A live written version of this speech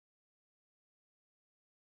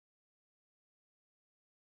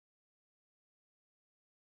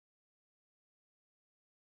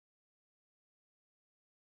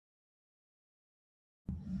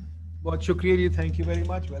بہت شکریہ جی, thank you very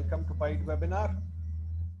much. Welcome to پائٹ webinar.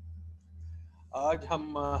 آج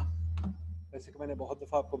ہم جیسے کہ میں نے بہت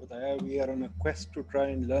دفعہ آپ کو بتایا, we are on a quest to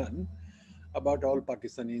try and learn about all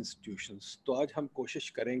Pakistani institutions. تو آج ہم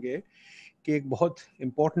کوشش کریں گے کہ ایک بہت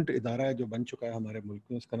امپورٹنٹ ادارہ ہے جو بن چکا ہے ہمارے ملک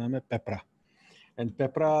میں, اس کا نام ہے پیپرا. اینڈ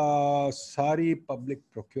پیپرا ساری پبلک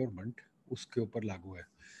پروکیورمنٹ اس کے اوپر لاگو ہے.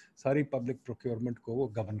 ساری پبلک پروکیورمنٹ کو وہ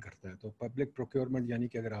گورن کرتا ہے. تو پبلک پروکیورمنٹ یعنی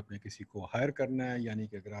کہ اگر آپ نے کسی کو ہائر کرنا ہے, یعنی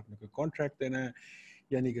کہ اگر آپ نے کوئی کانٹریکٹ دینا ہے,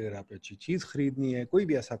 یعنی کہ اگر آپ نے اچھی چیز خریدنی ہے, کوئی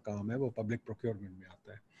بھی ایسا کام ہے وہ پبلک پروکیورمنٹ میں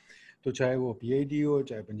آتا ہے. تو چاہے وہ پی آئی ڈی ہو,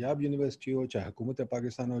 چاہے پنجاب یونیورسٹی ہو, چاہے حکومت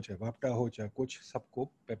پاکستان ہو, چاہے واپٹا ہو, چاہے کچھ, سب کو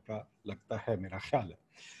پیپرا لگتا ہے, میرا خیال ہے.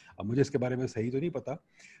 اب مجھے اس کے بارے میں صحیح تو نہیں پتا,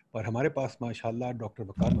 پر ہمارے پاس ماشاءاللہ ڈاکٹر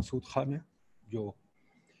وقار مسعود خان ہے جو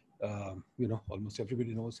almost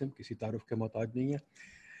everybody knows him, کسی تعارف کے محتاج نہیں ہے.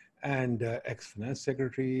 اینڈ ایکس فائنانس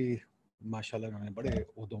سیکرٹری, ماشاء اللہ انہوں نے بڑے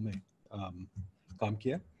عہدوں میں کام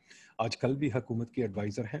کیا. آج کل بھی حکومت کی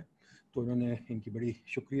ایڈوائزر ہیں. تو انہوں نے, ان کی بڑی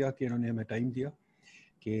شکریہ کہ انہوں نے ہمیں ٹائم دیا,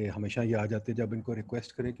 کہ ہمیشہ یہ آ جاتے جب ان کو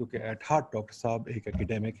ریکویسٹ کریں, کیونکہ ایٹ ہارٹ ڈاکٹر صاحب ایک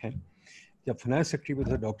اکیڈیمک ہیں. جب فائنانس سیکرٹری میں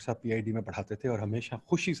تھے ڈاکٹر صاحب پی آئی ڈی میں پڑھاتے تھے, اور ہمیشہ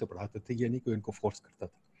خوشی سے پڑھاتے تھے, یہ نہیں کوئی ان کو فورس کرتا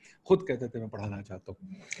تھا, خود کہتے تھے میں پڑھانا چاہتا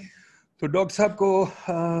ہوں. تو ڈاکٹر صاحب کو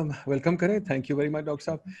ویلکم کریں. Thank you very much doctor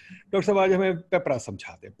صاحب. ڈاکٹر صاحب آج ہمیں پیپرا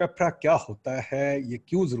سمجھا دیں. پیپرا کیا ہوتا ہے, یہ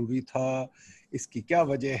کیوں ضروری تھا, اس کی کیا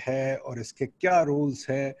وجہ ہے, اور اس کے کیا رولز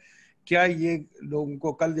ہیں. کیا یہ لوگوں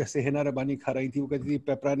کو, کل جیسے ہینا ربانی کھا رہی تھی, وہ کہتی تھی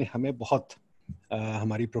پیپرا نے ہمیں بہت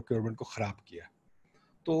ہماری پروکیورمنٹ کو خراب کیا.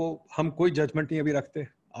 تو ہم کوئی ججمنٹ نہیں ابھی رکھتے,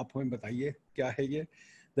 آپ ہمیں بتائیے کیا ہے یہ,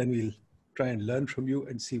 then we'll try and learn from you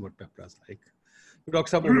and see what PPRA is like.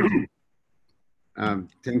 Doctor صاحب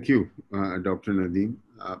تھینک یو ڈاکٹر ندیم,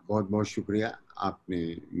 بہت بہت شکریہ, آپ نے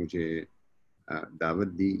مجھے دعوت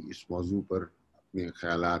دی اس موضوع پر اپنے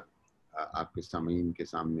خیالات آپ کے سامعین کے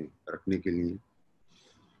سامنے رکھنے کے لیے.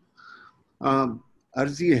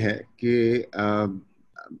 عرض یہ ہے کہ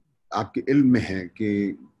آپ کے علم میں ہے کہ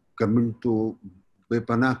گورنمنٹ تو بے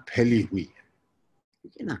پناہ پھیلی ہوئی ہے,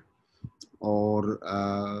 ٹھیک ہے نا, اور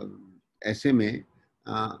ایسے میں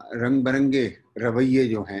رنگ برنگے رویے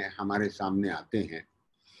جو ہیں ہمارے سامنے آتے ہیں.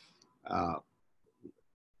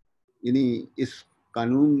 یعنی اس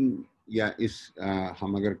قانون یا اس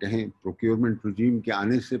ہم اگر کہیں پروکیورمنٹ رجیم کے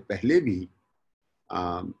آنے سے پہلے بھی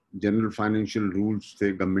جنرل فائنینشیل رولز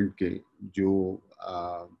تھے گورنمنٹ کے, جو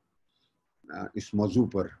اس موضوع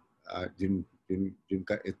پر جن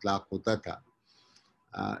کا اطلاق ہوتا تھا,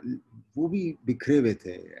 وہ بھی بکھرے ہوئے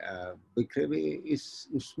تھے. بکھرے ہوئے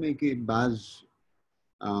اس میں کہ بعض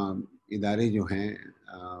ادارے جو ہیں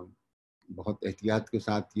بہت احتیاط کے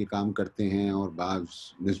ساتھ یہ کام کرتے ہیں, اور بعض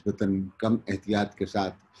نسبتاً کم احتیاط کے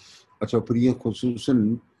ساتھ. اچھا, پھر یہ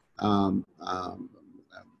خصوصاً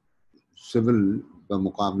سول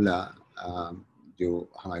بمقابلہ جو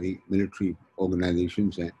ہماری ملٹری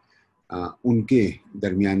آرگنائزیشنز ہیں ان کے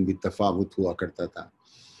درمیان بھی تفاوت ہوا کرتا تھا.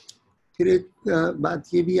 پھر ایک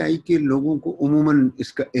بات یہ بھی آئی کہ لوگوں کو عموماً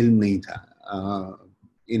اس کا علم نہیں تھا,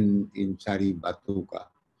 ان ساری باتوں کا.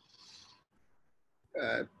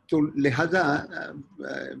 تو لہذا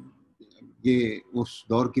یہ اس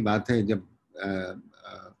دور کی بات ہے جب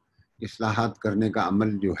اصلاحات کرنے کا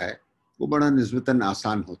عمل جو ہے وہ بڑا نسبتاً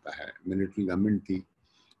آسان ہوتا ہے. ملٹری گورنمنٹ تھی,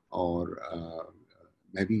 اور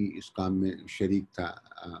میں بھی اس کام میں شریک تھا.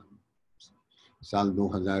 سال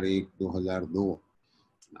 2001-2002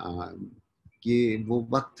 یہ وہ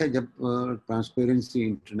وقت ہے جب ٹرانسپیرنسی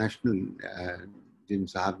انٹرنیشنل جن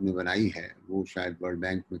صاحب نے بنائی ہے, وہ شاید ورلڈ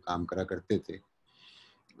بینک میں کام کرا کرتے تھے,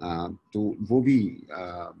 تو وہ بھی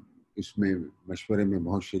اس میں مشورے میں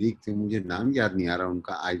بہت شریک تھے. مجھے نام یاد نہیں آ رہا ان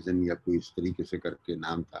کا, آئزن یا کوئی اس طریقے سے کر کے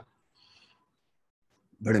نام تھا,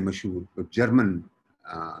 بڑے مشہور جرمن.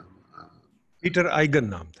 پیٹر آئیگن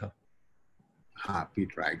نام تھا. ہاں,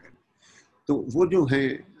 پیٹر آئیگن. تو وہ جو ہیں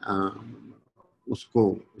اس کو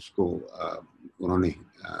انہوں نے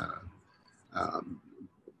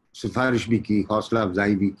سفارش بھی کی, حوصلہ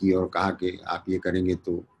افزائی بھی کی, اور کہا کہ آپ یہ کریں گے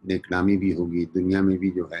تو نیک نامی بھی ہوگی, دنیا میں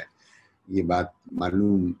بھی جو ہے یہ بات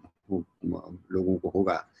معلوم لوگوں کو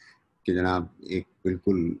ہوگا کہ جناب ایک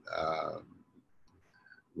بالکل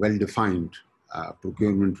ویل ڈیفائنڈ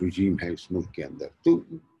پروکیورمنٹ رجیم ہے اس ملک کے اندر. تو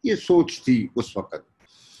یہ سوچ تھی اس وقت.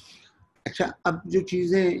 اچھا, اب جو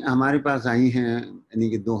چیزیں ہمارے پاس آئی ہیں, یعنی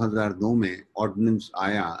کہ 2002 میں آرڈیننس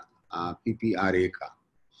آیا پی پی آر اے کا,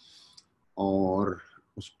 اور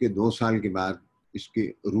اس کے 2 سال کے بعد اس کے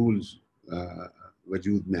رولز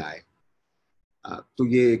وجود میں آئے. تو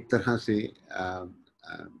یہ ایک طرح سے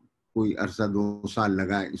کوئی عرصہ 2 سال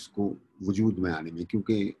لگا اس کو وجود میں آنے میں,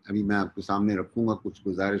 کیونکہ ابھی میں آپ کے سامنے رکھوں گا کچھ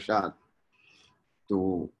گزارشات,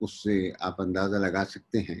 تو اس سے آپ اندازہ لگا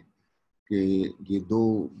سکتے ہیں کہ یہ دو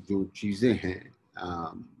جو چیزیں ہیں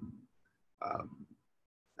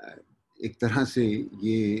ایک طرح سے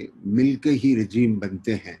یہ مل کے ہی رجیم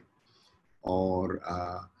بنتے ہیں، اور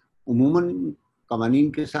عموماً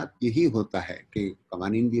قوانین کے ساتھ یہی ہوتا ہے کہ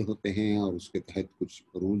قوانین بھی ہوتے ہیں اور اس کے تحت کچھ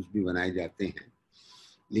رولز بھی بنائے جاتے ہیں،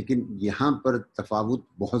 لیکن یہاں پر تفاوت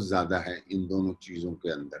بہت زیادہ ہے ان دونوں چیزوں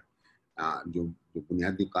کے اندر، جو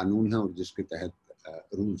بنیادی قانون ہے اور جس کے تحت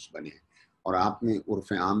رولز بنے ہیں۔ اور آپ نے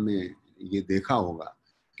عرف عام میں یہ دیکھا ہوگا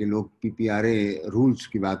کہ لوگ PPRA رولز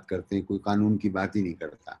کی بات کرتے ہیں، کوئی قانون کی بات ہی نہیں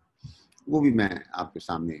کرتا۔ وہ بھی میں آپ کے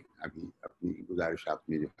سامنے ابھی اپنی گزارشات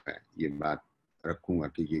میں جو ہے یہ بات رکھوں گا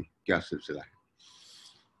کہ یہ کیا سلسلہ ہے۔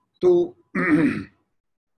 تو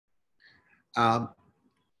آپ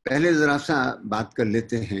پہلے ذرا سا بات کر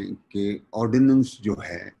لیتے ہیں کہ آرڈیننس جو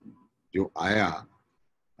ہے جو آیا،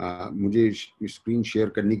 مجھے اسکرین شیئر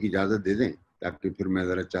کرنے کی اجازت دے دیں تاکہ پھر میں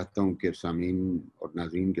ذرا چاہتا ہوں کہ سامعین اور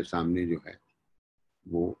ناظرین کے سامنے جو ہے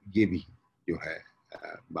وہ یہ بھی جو ہے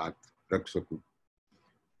بات رکھ سکوں۔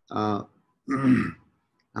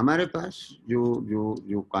 ہمارے پاس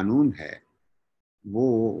جو قانون ہے وہ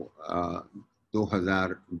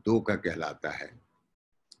 2002 کا کہلاتا ہے،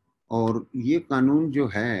 اور یہ قانون جو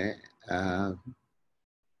ہے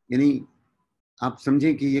یعنی آپ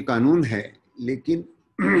سمجھیں کہ یہ قانون ہے، لیکن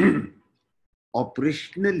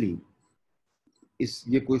آپریشنلی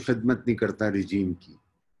یہ کوئی خدمت نہیں کرتا رجیم کی،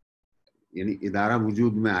 یعنی ادارہ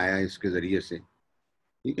وجود میں آیا اس کے ذریعے سے،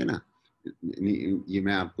 ٹھیک ہے نا۔ یہ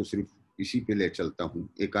میں آپ کو صرف اسی پہ لے چلتا ہوں،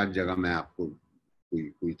 ایک آدھ جگہ میں آپ کو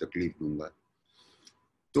کوئی تکلیف دوں گا۔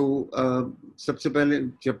 تو سب سے پہلے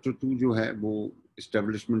چیپٹر 2 جو ہے وہ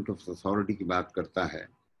اسٹیبلشمنٹ آف اتھارٹی کی بات کرتا ہے،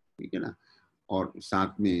 ٹھیک ہے نا، اور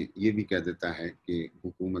ساتھ میں یہ بھی کہہ دیتا ہے کہ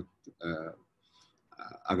حکومت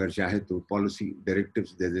اگر چاہے تو پالیسی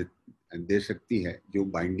ڈائریکٹیوز دے سکتی ہے جو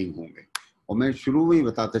بائنڈنگ ہوں گے۔ اور میں شروع میں ہی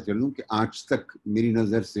بتاتا چلوں کہ آج تک میری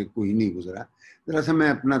نظر سے کوئی نہیں گزرا۔ ذرا سا میں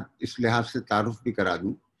اپنا اس لحاظ سے تعارف بھی کرا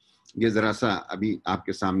دوں، یہ ذرا سا ابھی آپ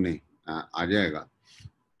کے سامنے آ جائے گا۔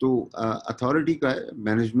 تو اتھارٹی کا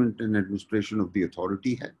management and administration of the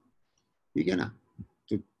authority ہے، ٹھیک ہے نا۔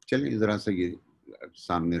 تو چلیں ذرا سا یہ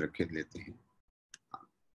سامنے رکھے لیتے ہیں۔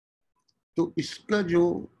 تو اس کا جو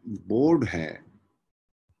بورڈ ہے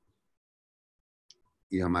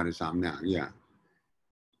یہ ہمارے سامنے آ گیا۔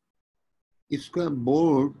 اس کا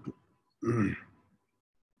board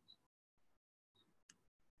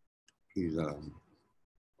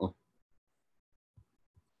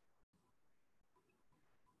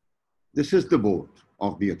this is the board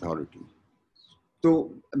of the authority. تو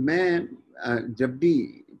میں جب بھی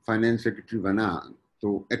فائنینس سیکرٹری بنا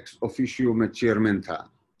تو ایکس آفیشیو میں چیئرمین تھا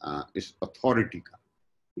اس اتھارٹی کا،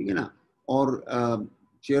 ٹھیک ہے نا۔ اور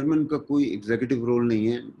چیئرمین کا کوئی ایگزیکٹو رول نہیں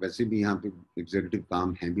ہے، ویسے بھی یہاں پہ ایگزیکٹو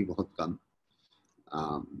کام ہیں بھی بہت کم،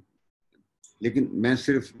 لیکن میں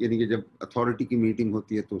صرف یعنی کہ جب اتھارٹی کی میٹنگ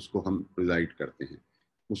ہوتی ہے تو اس کو ہم پریزائڈ کرتے ہیں۔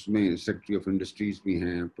 اس میں سیکرٹری آف انڈسٹریز بھی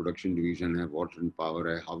ہیں، پروڈکشن ڈویژن ہے، واٹر اینڈ پاور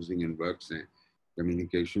ہے، ہاؤسنگ اینڈ ورکس ہیں،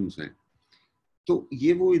 کمیونیکیشنز ہیں۔ تو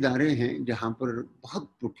یہ وہ ادارے ہیں جہاں پر بہت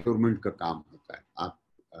پروکیورمنٹ کا کام ہوتا ہے، آپ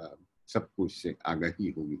سب کو اس سے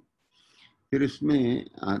آگاہی ہوگی۔ پھر اس میں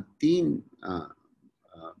 3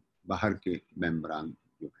 باہر کے ممبران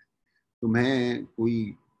جو ہیں، تو میں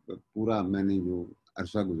میں نے جو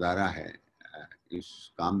عرصہ گزارا ہے اس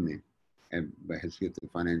کام میں بحیثیت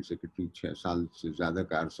فائنینس سیکرٹری 6 سال سے زیادہ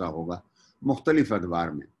کا عرصہ ہوگا مختلف ادوار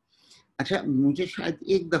میں۔ اچھا، مجھے شاید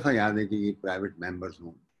ایک دفعہ یاد ہے کہ یہ پرائیویٹ ممبرز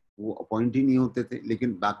ہوں، وہ اپوائنٹ ہی نہیں ہوتے تھے،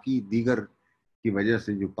 لیکن باقی دیگر کی وجہ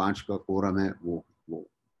سے جو 5 کا کورم ہے وہ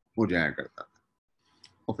ہو جایا کرتا تھا،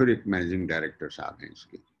 اور پھر ایک مینیجنگ ڈائریکٹر صاحب ہیں اس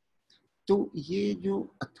کے۔ تو یہ جو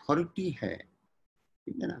اتھارٹی ہے،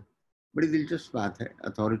 ٹھیک ہے نا، بڑی دلچسپ بات ہے۔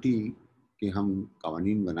 اتھارٹی کے ہم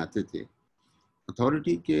قوانین بناتے تھے۔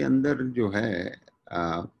 اتھارٹی کے اندر جو ہے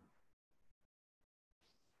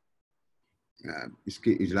اس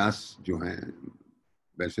کے اجلاس جو ہیں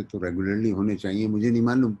ویسے تو ریگولرلی ہونے چاہیے، مجھے نہیں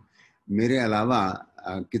معلوم میرے علاوہ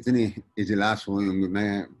کتنے اجلاس ہوئے ہوں گے۔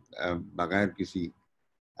 میں بغیر کسی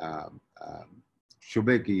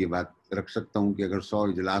شبے کی یہ بات رکھ سکتا ہوں کہ اگر 100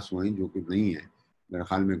 اجلاس ہوئے، جو کہ نہیں ہے، میرے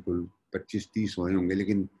خیال میں کل 25-30 ہوئے ہوں گے،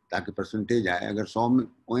 لیکن تاکہ پرسنٹیج آئے، اگر 100 میں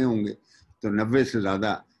ہوئے ہوں گے تو 90 سے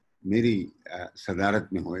زیادہ میری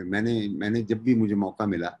صدارت میں ہوئے۔ میں نے جب بھی مجھے موقع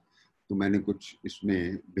ملا تو میں نے کچھ اس میں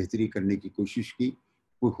بہتری کرنے کی کوشش کی۔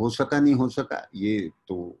 کوئی ہو سکا نہیں ہو سکا، یہ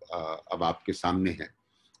تو اب آپ کے سامنے ہے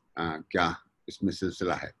کیا اس میں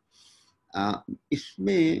سلسلہ ہے۔ اس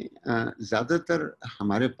میں زیادہ تر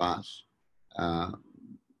ہمارے پاس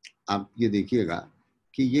آپ یہ دیکھیے گا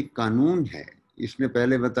کہ یہ قانون ہے، اس نے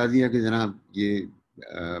پہلے بتا دیا کہ جناب یہ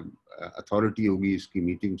اتھارٹی ہوگی، اس کی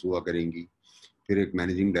میٹنگز ہوا کریں گی، پھر ایک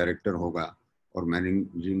مینیجنگ ڈائریکٹر ہوگا اور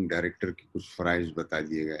مینیجنگ ڈائریکٹر کے کچھ فرائض بتا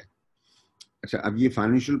دیے گئے. اچھا, اب یہ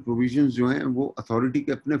فائنینشیل پروویژنز جو ہیں وہ اتھارٹی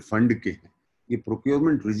کے اپنے فنڈ کے ہیں, یہ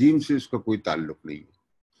پروکیورمنٹ رجیم سے اس کا کوئی تعلق نہیں ہے.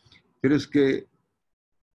 پھر اس کے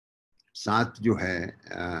ساتھ جو ہے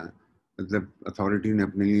مطلب اتھارٹی نے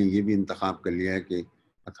اپنے لیے یہ بھی انتخاب کر لیا ہے کہ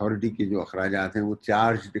اتھارٹی کے جو اخراجات ہیں وہ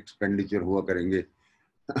چارجڈ ایکسپینڈیچر ہوا کریں گے.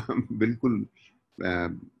 بالکل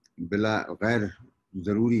بلا غیر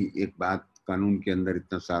ضروری ایک بات قانون کے اندر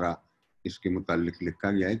اتنا سارا اس کے متعلق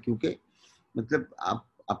لکھا گیا ہے, کیونکہ مطلب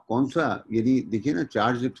آپ کون سا, یعنی دیکھیے نا,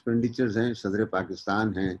 چارج ایکسپینڈیچرز ہیں, صدر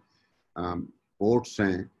پاکستان ہیں, پورٹس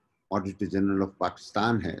ہیں, آڈیٹر جنرل آف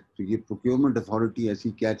پاکستان ہے, تو یہ پروکیورمنٹ اتھارٹی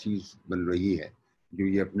ایسی کیا چیز بن رہی ہے جو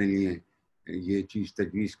یہ اپنے لیے یہ چیز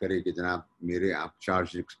تجویز کرے کہ جناب میرے آپ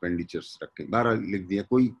چارج ایکسپینڈیچرز رکھیں. 12 لکھ دیا,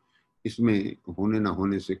 کوئی اس میں ہونے نہ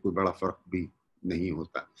ہونے سے کوئی بڑا فرق بھی نہیں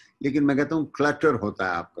ہوتا, لیکن میں کہتا ہوں کلٹر ہوتا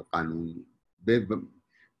ہے آپ کا قانون,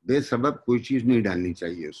 بے سبب کوئی چیز نہیں ڈالنی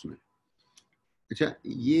چاہیے اس میں. اچھا,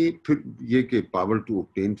 یہ پھر یہ کہ power to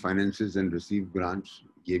obtain finances and receive grants,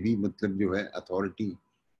 یہ بھی مطلب جو ہے اتھارٹی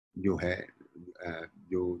جو ہے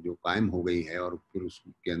جو قائم ہو گئی ہے اور پھر اس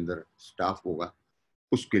کے اندر سٹاف ہوگا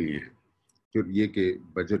اس کے لیے ہے. پھر یہ کہ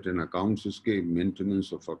بجٹ اینڈ اکاؤنٹس, اس کے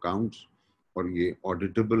مینٹیننس آف اکاؤنٹس, اور یہ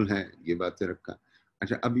آڈیٹیبل ہے, یہ باتیں رکھا.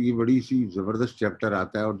 اچھا, اب یہ بڑی سی زبردست چیپٹر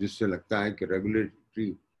آتا ہے اور جس سے لگتا ہے کہ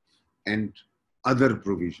ریگولیٹری اینڈ ادر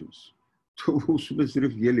پروویژنس, تو اس میں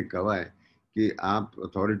صرف یہ لکھا ہوا ہے کہ آپ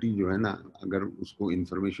اتھارٹی جو ہے نا, اگر اس کو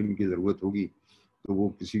انفارمیشن کی ضرورت ہوگی تو وہ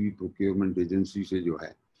کسی بھی پروکیورمنٹ ایجنسی سے جو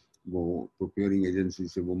ہے وہ پروکیورنگ ایجنسی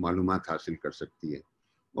سے وہ معلومات حاصل کر سکتی ہے.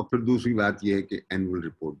 اور پھر دوسری بات یہ ہے کہ اینول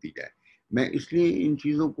رپورٹ دی جائے. میں اس لیے ان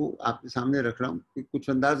چیزوں کو آپ کے سامنے رکھ رہا ہوں کہ کچھ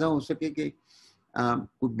اندازہ ہو سکے کہ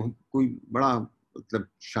کوئی بڑا مطلب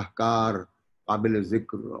شاہکار, قابل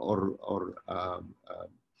ذکر اور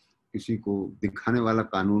کسی کو دکھانے والا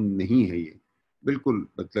قانون نہیں ہے یہ, بالکل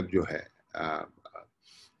مطلب جو ہے.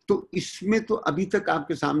 تو اس میں تو ابھی تک آپ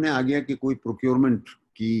کے سامنے آ گیا کہ کوئی پروکیورمنٹ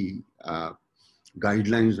کی گائیڈ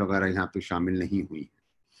لائنز وغیرہ یہاں پہ شامل نہیں ہوئی.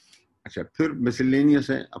 اچھا, پھر مسلینیس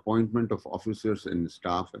ہے, appointment of officers and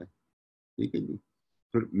staff ہے, ٹھیک ہے جی.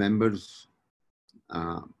 پھر members,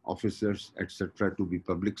 officers etcetera to be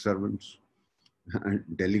public servants.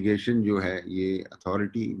 Delegation جو ہے یہ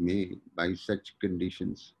اتھارٹی میں by such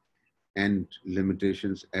conditions and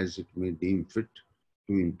limitations as it may deem fit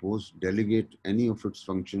to impose, delegate any of its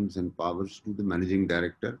functions and powers to the managing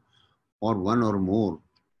director or one or more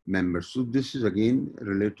members. So this is again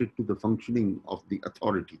related to the functioning of the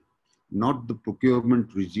authority, not the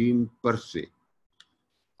procurement regime per se.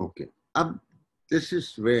 Okay. This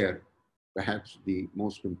is where perhaps the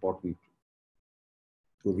most important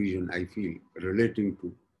provision I feel relating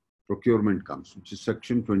to procurement comes, which is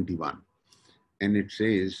section 21. And it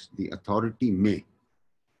says the authority may,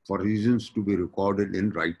 for reasons to be recorded in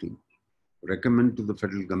writing, recommend to the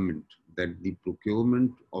federal government that the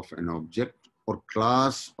procurement of an object or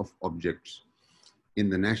class of objects in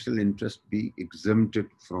the national interest be exempted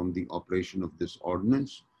from the operation of this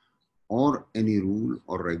ordinance or any rule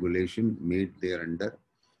or regulation made thereunder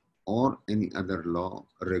or any other law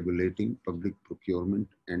regulating public procurement,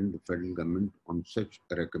 and the federal government on such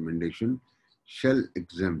a recommendation shall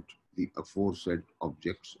exempt the aforesaid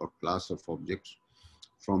objects or class of objects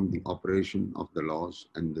from the operation of the laws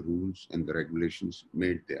and the rules and the regulations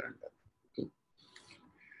made thereunder. Okay.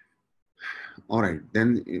 All right,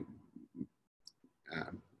 then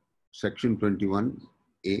section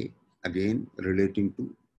 21A, again relating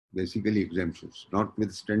to basically exemptions.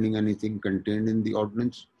 Notwithstanding anything contained in the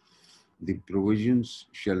ordinance, the provisions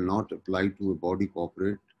shall not apply to a body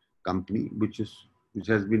corporate company which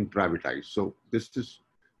has been privatized. So this is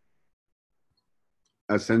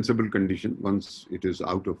a sensible condition. Once it is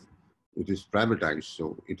privatized,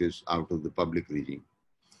 so it is out of the public regime.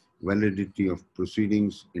 Validity of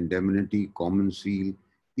proceedings, indemnity, common seal,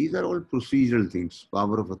 these are all procedural things.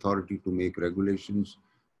 Power of authority to make regulations,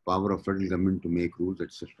 power of federal government to make rules,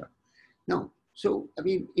 etc. Now, so I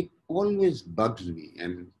mean, it always bugs me,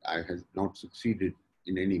 and I have not succeeded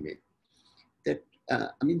in any way, that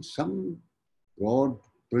I mean, some broad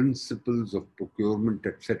principles of procurement,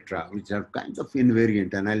 etc., which are kind of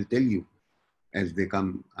invariant, and I'll tell you as they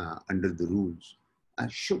come under the rules,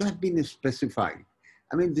 should have been specified.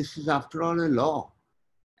 I mean, this is after all a law,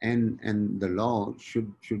 and the law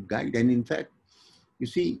should guide. And in fact, you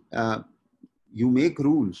see, you make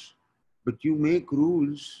rules, but you make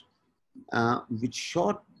rules which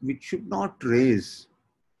should not raise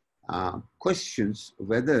questions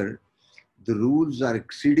whether the rules are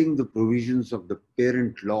exceeding the provisions of the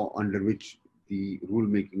parent law under which the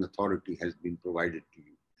rule-making authority has been provided to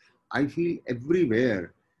you. I feel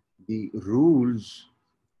everywhere the rules,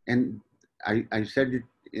 and I said it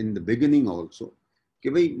in the beginning also, कि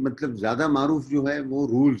भाई मतलब ज़्यादा मारूफ जो है वो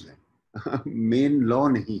rules है, main law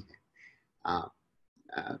नहीं है.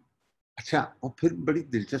 अच्छा, और फिर बड़ी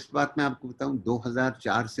दिलचस्प बात मैं आपको बताऊं,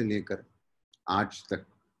 2004 से लेकर आज तक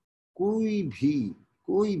कोई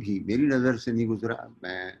भी मेरी नज़र से नहीं गुजरा.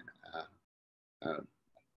 मैं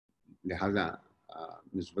लिहाजा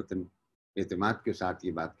निस्बतन एतमाद के साथ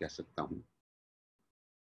ये बात कह सकता हूँ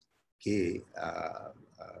कि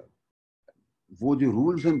वो जो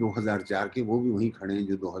रूल्स हैं 2004 के, वो भी वहीं खड़े हैं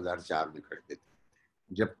जो 2004 में खड़े थे.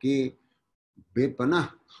 जबकि बेपनाह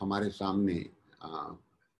हमारे सामने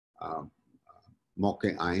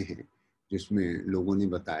मौके आए हैं जिसमें लोगों ने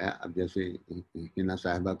बताया. अब जैसे हिना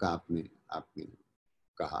साहिबा का आपने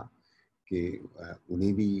कहा कि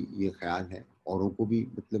उन्हें भी ये ख्याल है, औरों को भी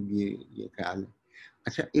मतलब ये ख्याल है.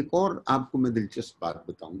 अच्छा, एक और आपको मैं दिलचस्प बात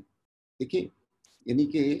बताऊं. देखिए, यानी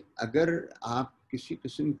कि अगर आप किसी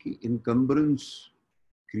किस्म की इनकम्बरेंस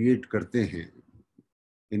क्रिएट करते हैं,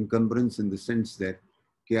 encumbrance in the sense that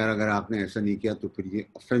कि यार अगर आपने ऐसा नहीं किया तो फिर ये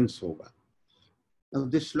ऑफेंस होगा. Now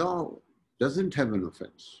this law doesn't have an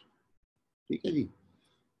offense. ठीक है जी.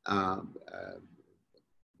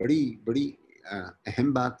 बड़ी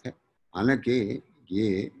अहम बात है. हालांकि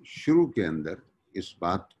ये शुरू के अंदर इस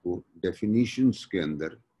बात को डेफिनेशंस के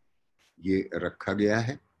अंदर ये रखा गया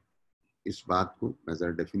है. इस बात को मैं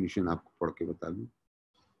जरा डेफिनेशन आपको पढ़ के बता दूं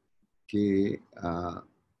कि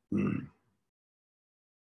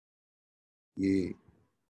ये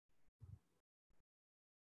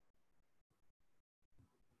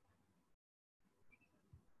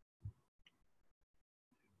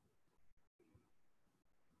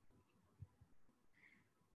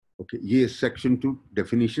ओके, ये सेक्शन 2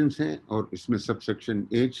 डेफिनेशंस हैं और इसमें सब सेक्शन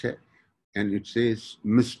H है. And it says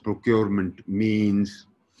misprocurement means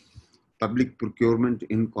public procurement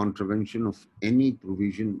in contravention of any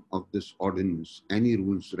provision of this ordinance, any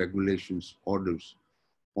rules, regulations, orders,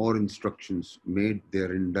 or instructions made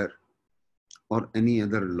thereunder, or any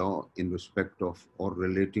other law in respect of or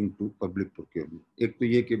relating to public procurement. एक तो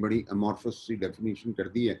ये कि बड़ी amorphous सी definition कर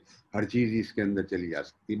दी है, हर चीज़ इसके अंदर चली जा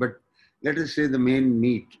सकती है. But let us say the main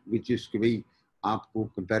meat, which is कि भाई आपको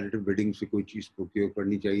comparative bidding से कोई चीज़ procure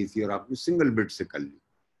करनी चाहिए थी और आपने single bid से कर ली.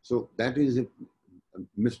 So that is a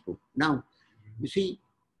misprocurement. Now, you see,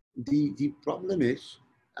 the problem is,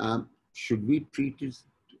 should we treat it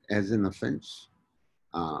as an offense,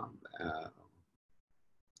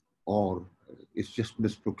 or it's just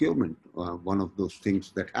misprocurement, one of those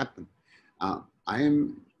things that happen? I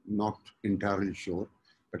am not entirely sure,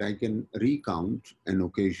 but I can recount an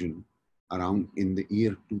occasion around in the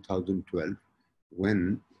year 2012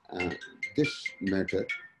 when this matter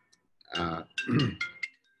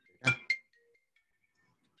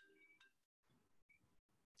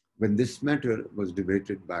when this matter was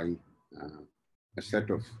debated by a set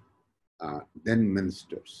of then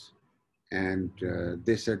ministers, and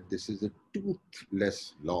they said this is a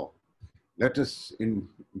toothless law. Let us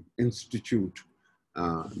institute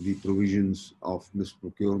the provisions of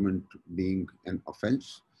misprocurement being an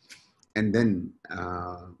offense, and then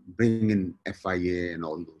bring in FIA and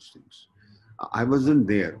all those things. I wasn't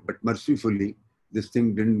there, but mercifully, this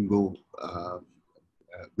thing didn't go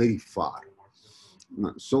very far.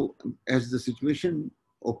 So as the situation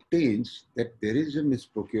obtains that there is a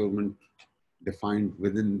misprocurement defined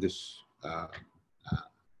within this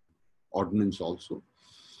ordinance also,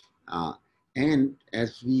 and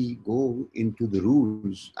as we go into the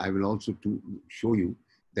rules, I will also to show you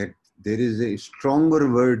that there is a stronger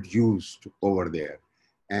word used over there,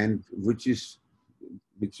 and which has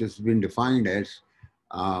been defined as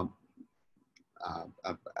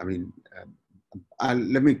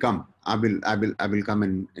let me come. I will come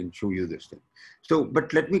and show you this thing. So,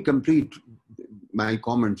 but let me complete my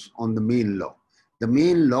comments on the main law. The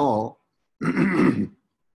main law,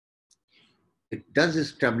 it does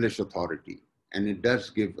establish authority, and it does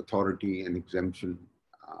give authority and exemption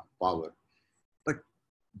power. But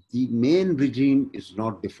the main regime is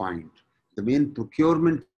not defined. The main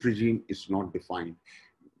procurement regime is not defined.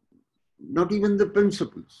 Not even the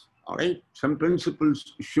principles. All right, some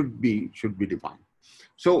principles should be defined.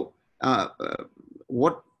 So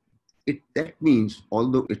what that means,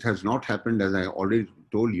 although it has not happened as I already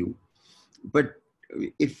told you, but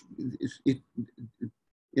if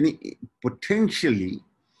potentially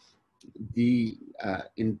the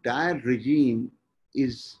entire regime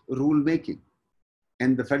is rule making,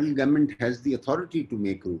 and the federal government has the authority to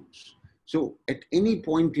make rules. So at any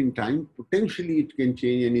point in time, potentially it can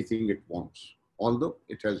change anything it wants, although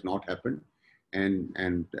it has not happened,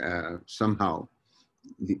 and somehow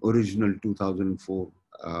the original 2004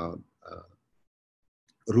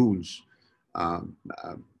 rules um,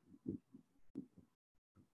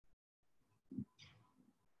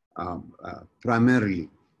 um, primarily,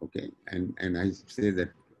 okay, and I say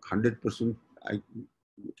that 100%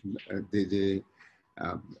 they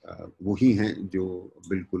वही हैं जो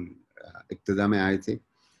बिल्कुल इब्तिदा में आए थे.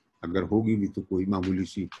 अगर होगी भी तो कोई मामूली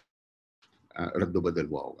सी रद्द-बदल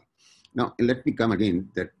हुआ होगा. Now let me come again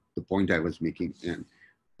that the point I was making, and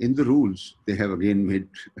in the rules they have again made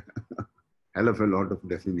hell of a lot of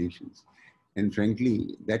definitions, and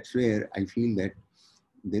frankly that's where I feel that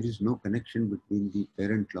there is no connection between the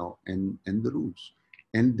parent law and the rules,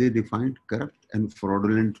 and they defined corrupt and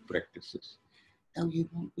fraudulent practices. Now, you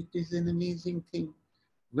know, it is an amazing thing.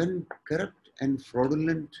 When corrupt and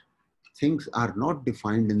fraudulent things are not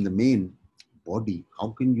defined in the main body, how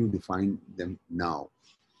can you define them now?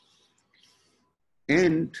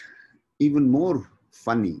 And even more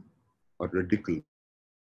funny or ridiculous,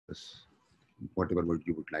 whatever word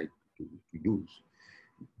you would like to use,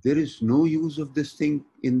 there is no use of this thing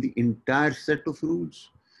in the entire set of rules.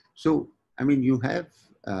 So, I mean, you have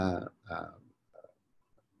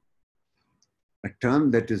a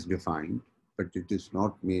term that is defined, but it is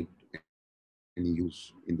not made any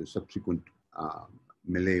use in the subsequent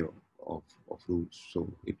melee of rules.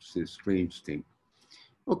 So it's a strange thing.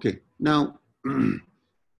 Okay, now,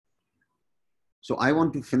 so I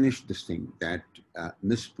want to finish this thing that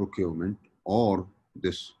misprocurement or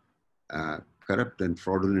this corrupt and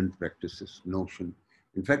fraudulent practices notion.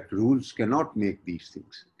 In fact, rules cannot make these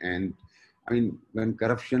things. And I mean, when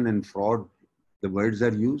corruption and fraud, the words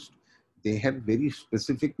are used, they have very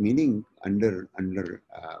specific meaning under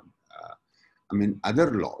I mean,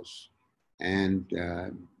 other laws. And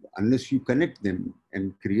unless you connect them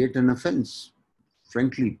and create an offense,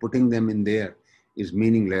 frankly, putting them in there is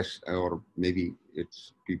meaningless, or maybe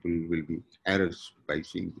it's people will be harassed by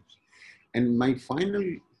seeing this. And my final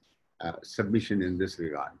submission in this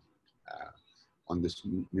regard on this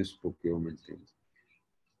misprocurement thing,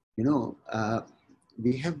 you know,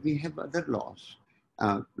 we have other laws,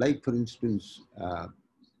 like for instance, I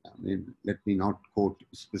mean, let me not quote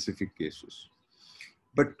specific cases,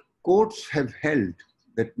 but courts have held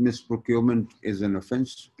that misprocurement is an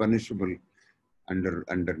offense punishable under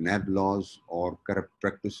NAB laws or corrupt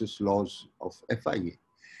practices laws of FIA.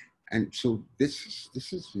 And so this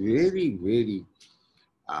is very, very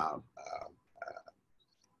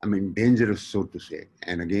I mean, dangerous, so to say,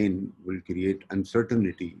 and again will create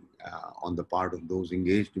uncertainty on the part of those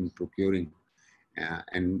engaged in procuring.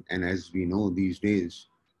 And as we know these days,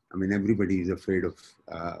 I mean, everybody is afraid of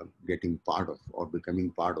getting part of or becoming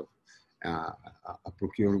part of a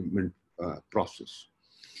procurement process.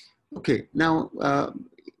 Okay, now,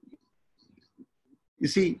 you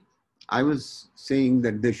see, I was saying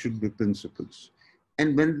that there should be principles.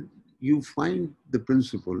 And when you find the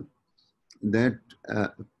principle that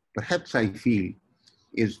perhaps I feel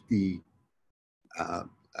is the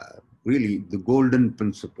really the golden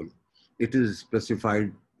principle, it is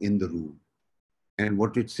specified in the rule. And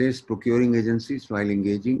what it says, procuring agencies while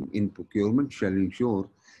engaging in procurement shall ensure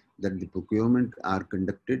that the procurement are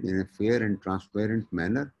conducted in a fair and transparent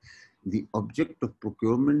manner. The object of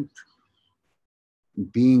procurement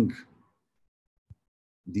being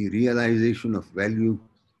the realization of value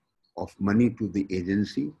of money to the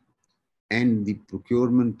agency, and the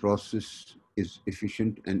procurement process is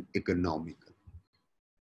efficient and economical.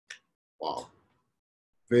 Wow.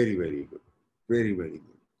 Very, very good. Very, very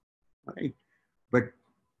good. All right. But,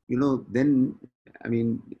 you know, then, I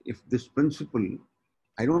mean, if this principle,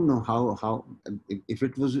 I don't know how if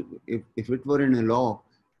it were in a law,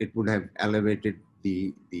 it would have elevated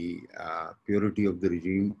the purity of the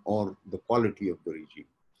regime or the quality of the regime.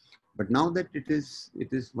 But now that it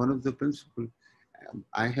is one of the principles,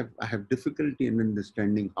 I have difficulty in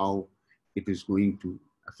understanding how it is going to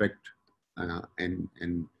affect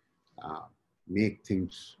and make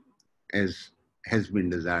things as has been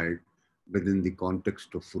desired within the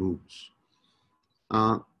context of rules.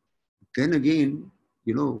 Then again,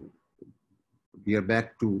 you know, we are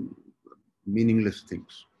back to meaningless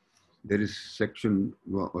things. There is section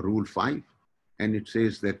rule 5, and it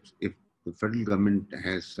says that if the federal government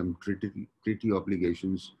has some treaty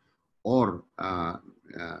obligations or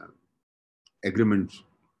agreements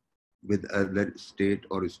with other state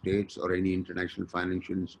or states or any international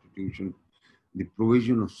financial institution, the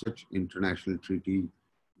provision of such international treaty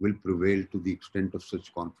will prevail to the extent of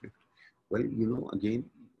such conflict. Well, you know, again,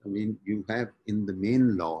 I mean, you have in the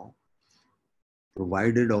main law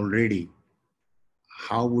provided already.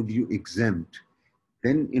 How would you exempt?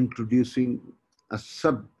 Then introducing a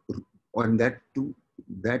sub on that to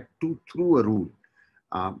that too through a rule.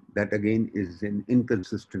 That again is an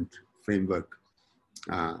inconsistent framework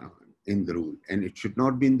in the rule, and it should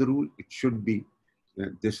not be in the rule. It should be.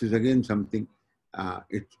 This is again something.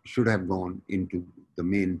 It should have gone into the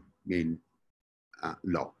main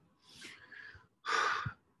law.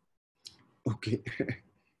 Okay.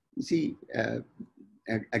 You see,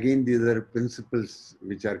 again, these are principles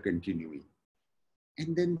which are continuing,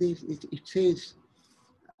 and then it says.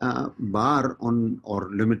 Bar on or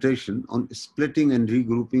limitation on splitting and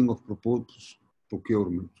regrouping of proposed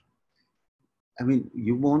procurement. I mean,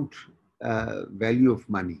 you want value of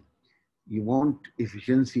money, you want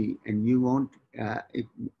efficiency, and you want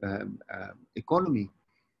economy.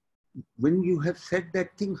 When you have said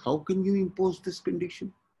that thing, how can you impose this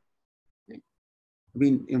condition? I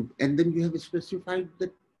mean, and then you have specified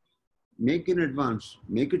that make in advance,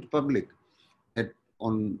 make it public, that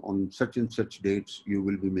on such and such dates you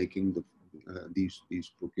will be making the these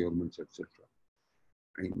procurements, etc.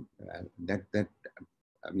 I mean,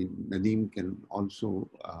 I mean, Nadeem can also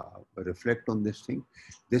reflect on this thing.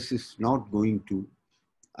 This is not going to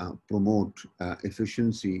promote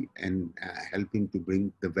efficiency and helping to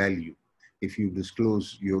bring the value. If you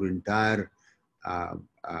disclose your entire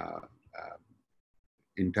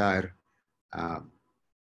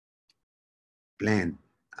plan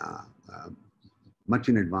much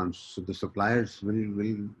in advance, so the suppliers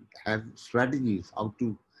will have strategies how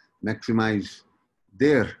to maximize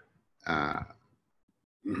their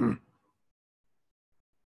and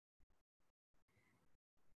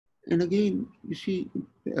again, you see,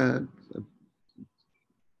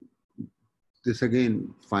 this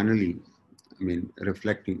again, finally, I mean,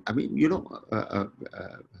 reflecting, I mean, you know,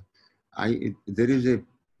 there is a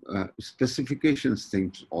specifications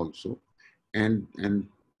things also, and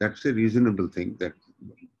that's a reasonable thing, that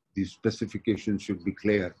these specifications should be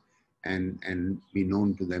clear and be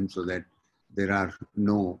known to them, so that there are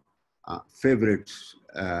no favorites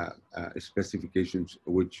specifications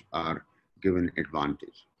which are given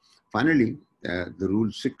advantage. Finally, the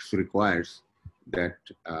Rule 6 requires that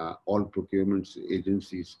all procurement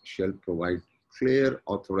agencies shall provide clear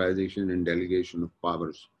authorization and delegation of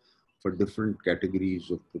powers for different categories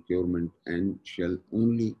of procurement, and shall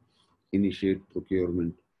only initiate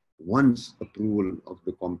procurement once approval of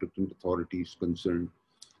the competent authorities concerned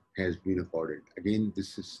has been accorded. Again,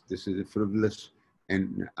 this is a frivolous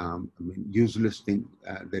and useless thing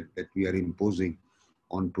that we are imposing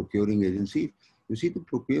on procuring agencies. You see, the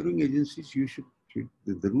procuring agencies,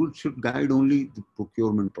 the rules should guide only the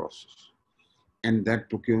procurement process, and that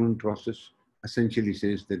procurement process essentially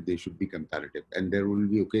says that they should be comparative, and there will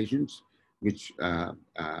be occasions which will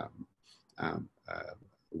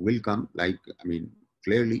come, like, I mean,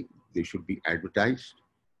 clearly they should be advertised,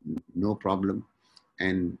 no problem,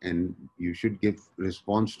 and you should give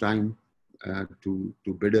response time to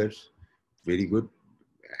bidders, very good,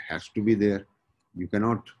 has to be there. You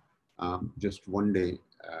cannot just one day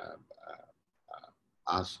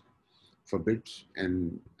ask for bids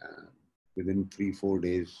and within 3-4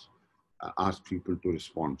 days ask people to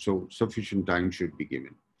respond. So sufficient time should be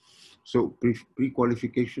given. So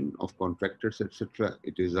pre-qualification of contractors, etc.,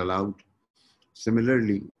 it is allowed.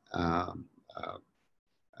 Similarly,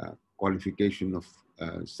 qualification of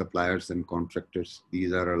suppliers and contractors,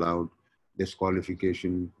 these are allowed.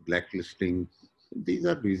 Disqualification, blacklisting, these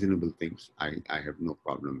are reasonable things. I have no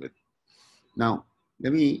problem with. Now,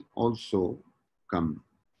 let me also come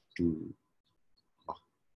to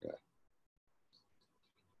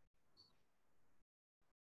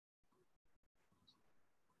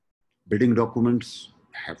bidding documents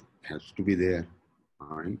has to be there,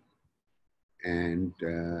 all right? And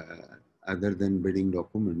other than bidding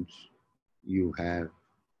documents, you have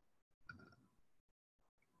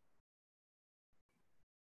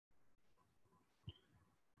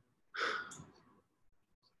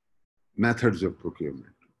methods of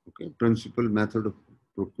procurement. Okay, principal method of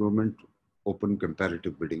procurement, open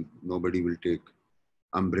comparative bidding. Nobody will take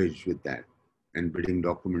umbrage with that, and bidding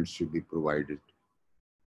documents should be provided.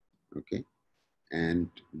 Okay,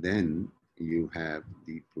 and then you have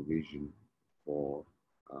the provision for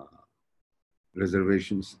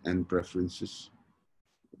reservations and preferences.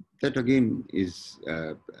 That again is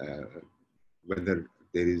whether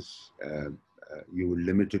there is, you will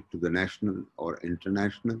limit it to the national or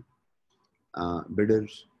international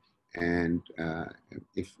bidders, and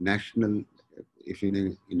if national, if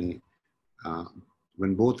in a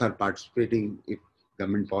when both are participating, if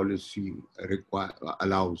government policy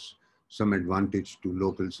allows some advantage to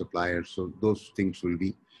local suppliers, so those things will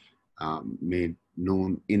be made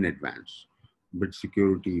known in advance. Bid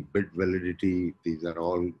security, bid validity, these are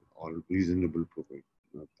all reasonable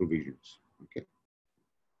provisions. Okay,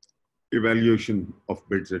 evaluation of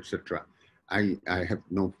bids, etc. I have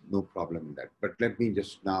no problem in that. But let me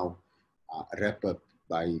just now wrap up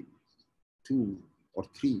by 2 or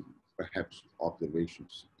 3 perhaps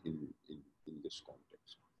observations in this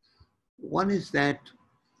context. One is that,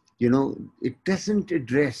 you know, it doesn't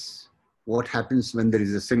address what happens when there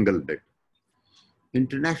is a single bid.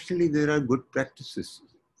 Internationally, there are good practices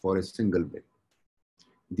for a single bid.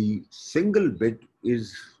 The single bid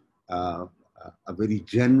is a very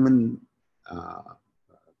genuine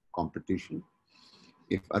competition.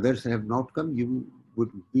 If others have not come, you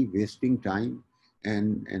would be wasting time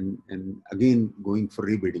and again going for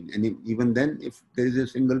rebidding. And even then, if there is a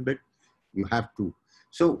single bid, you have to.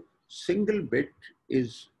 So single bid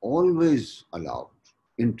is always allowed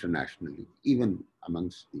internationally, even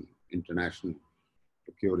amongst the international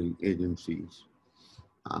procuring agencies.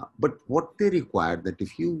 But what they require that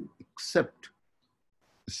if you accept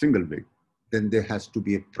a single bid, then there has to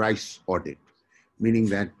be a price audit, meaning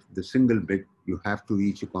that the single bid, you have to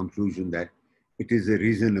reach a conclusion that it is a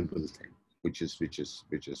reasonable thing, which is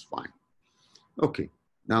fine. Okay,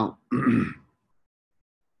 now,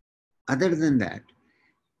 other than that,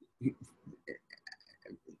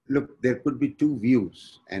 look, there could be 2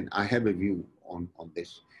 views, and I have a view on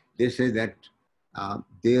this. They say that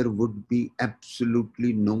there would be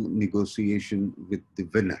absolutely no negotiation with the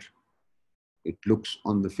winner. It looks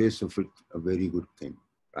on the face of it a very good thing,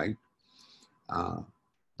 right?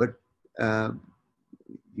 But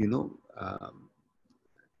you know,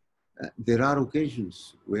 there are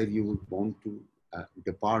occasions where you would want to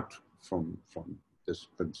depart from this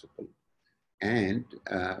principle and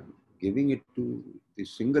giving it to the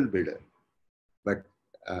single bidder, but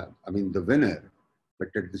I mean the winner.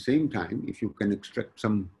 But at the same time, if you can extract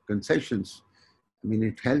some concessions, I mean,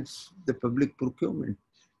 it helps the public procurement.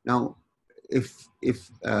 Now, if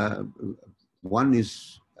one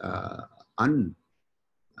is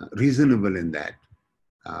unreasonable in that,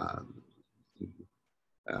 I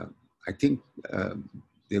think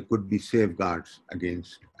there could be safeguards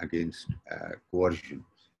against coercion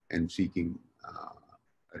and seeking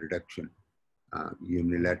a reduction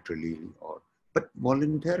unilaterally or. But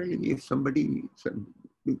voluntarily, if somebody,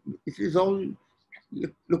 it is all,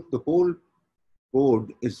 look, the whole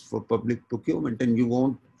code is for public procurement and you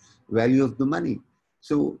want value of the money.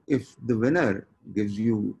 So if the winner gives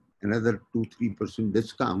you another 2-3%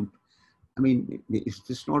 discount, I mean, it's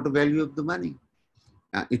just not a value of the money.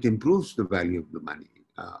 It improves the value of the money,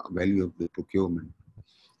 value of the procurement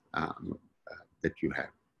that you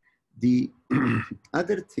have. The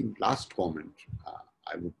other thing, last comment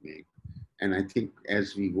I would make, and I think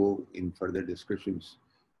as we go in further discussions,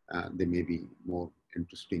 there may be more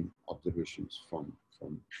interesting observations from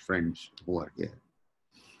friends who are here.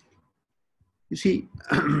 You see,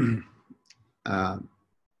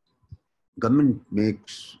 government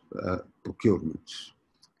makes procurements,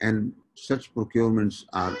 and such procurements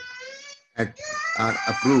are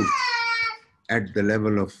approved at the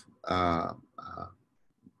level of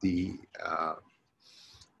the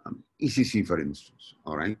ECC, for instance.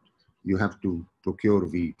 All right. You have to procure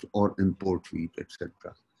wheat or import wheat,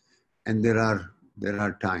 etc. And there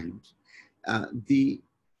are times. The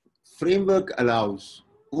framework allows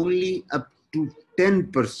only up to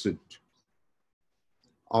 10%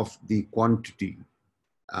 of the quantity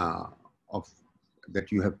of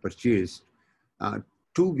that you have purchased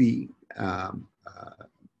to be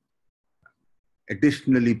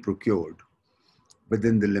additionally procured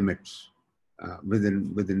within the limits,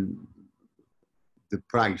 within the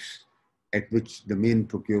price at which the main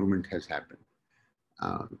procurement has happened.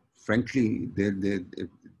 Frankly,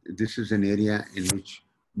 this is an area in which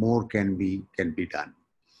more can be done,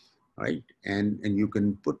 right? And you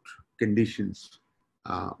can put conditions.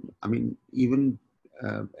 I mean, even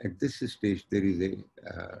at this stage, there is a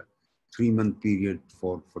 3-month period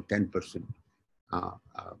for 10%.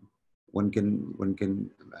 One can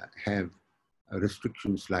have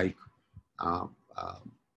restrictions like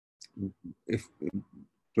if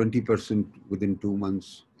 20% within 2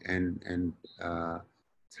 months and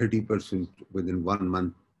 30% within 1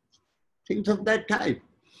 month, things of that type.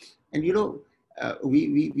 And you know,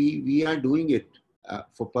 we are doing it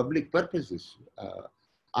for public purposes.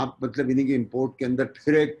 आप मतलब इन्हीं के import के अंदर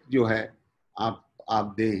फिर एक जो है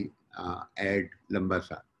आप दें ऐड लंबा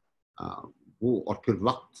सा वो और फिर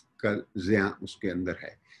वक्त का ज़िया उसके अंदर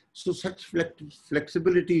है. So such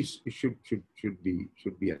flexibilities should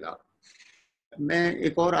be allowed. मैं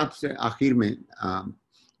एक और आपसे आखिर में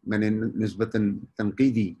मैंने निस्बतन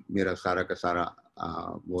तनकीदी मेरा सारा का सारा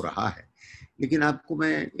वो रहा है, लेकिन आपको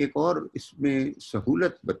मैं एक और इसमें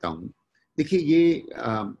सहूलत बताऊं. देखिए ये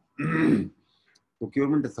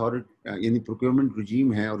प्रोक्योरमेंट अथॉरिटी यानी प्रोक्योरमेंट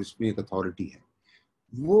रजीम है और इसमें एक अथॉरिटी है।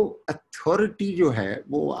 वो अथॉरिटी जो है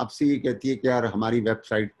वो आपसे ये कहती है कि यार हमारी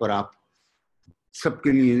वेबसाइट पर आप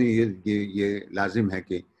सबके लिए ये लाजिम है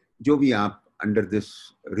कि जो भी आप अंडर दिस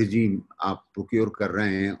रजीम आप प्रोक्योर कर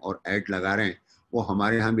रहे हैं और ऐड लगा रहे हैं वो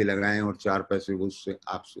हमारे यहाँ भी लगाएं और 4 पैसे वो उससे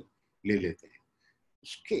आपसे ले लेते हैं।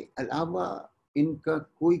 उसके अलावा इनका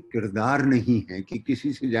कोई किरदार नहीं है कि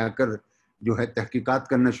किसी से जाकर जो है तहकीकात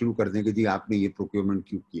करना शुरू कर दें कि जी आपने ये प्रोक्योरमेंट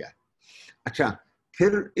क्यों किया है। अच्छा,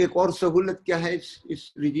 फिर एक और सहूलत क्या है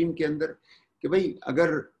इस रिजीम के अंदर कि भाई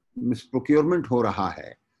अगर मिसप्रोक्योरमेंट हो रहा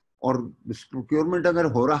है और मिसप्रोक्योरमेंट अगर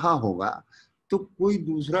हो रहा होगा तो कोई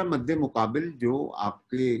दूसरा मद्दे मुकाबिल जो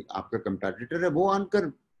आपका कंपेटिटर है वो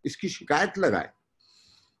आनकर इसकी शिकायत लगाए।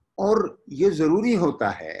 और ये ज़रूरी होता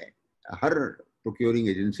है हर प्रोक्योरिंग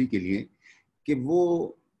एजेंसी के लिए कि वो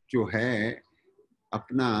जो है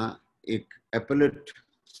अपना एक एपेलेट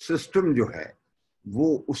सिस्टम जो है वो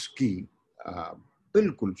उसकी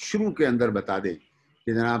बिल्कुल शुरू के अंदर बता दे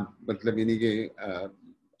कि जनाब मतलब यानी कि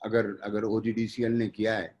अगर OGDCL ने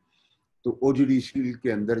किया है तो OGDCL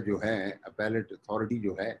के अंदर जो है एपेलेट अथॉरिटी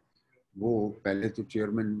जो है वो पहले तो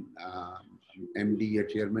चेयरमैन MD या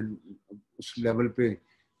चेयरमैन उस लेवल पे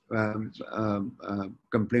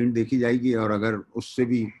कंप्लेंट देखी जाएगी और अगर उससे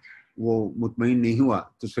भी वो मुतमईन नहीं हुआ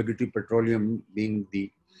तो secretary petroleum being the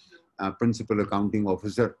principal accounting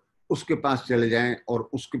officer उसके पास चले जाएं और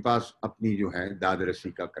उसके पास अपनी जो है दाद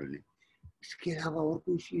रसी का कर लें। इसके अलावा और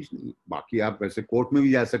कोई चीज़ नहीं। बाकी आप वैसे कोर्ट में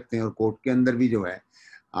भी जा सकते हैं और कोर्ट के अंदर भी जो है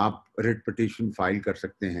आप रिट पिटीशन फाइल कर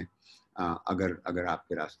सकते हैं अगर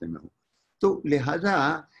आपके रास्ते में हो। तो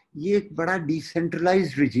लिहाजा ये एक बड़ा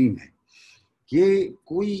डिसेंट्रलाइज्ड रिजीम है। ये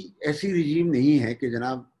कोई ऐसी रिजीम नहीं है कि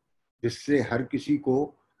जनाब जिससे हर किसी को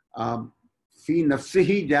फी नफ्स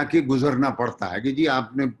ही जाके गुजरना पड़ता है कि जी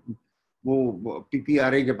आपने वो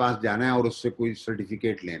PPRA के पास जाना है और उससे कोई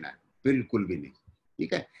सर्टिफिकेट लेना है। बिल्कुल भी नहीं।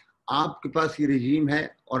 ठीक है, आपके पास ये रिजीम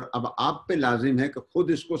है और अब आप पे लाजिम है कि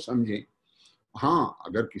खुद इसको समझें। हाँ,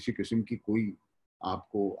 अगर किसी किस्म की कोई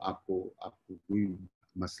आपको कोई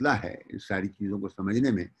मसला है इस सारी चीज़ों को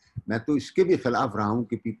समझने में, मैं तो इसके भी खिलाफ रहा हूँ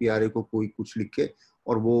कि PPRA को कोई कुछ लिखे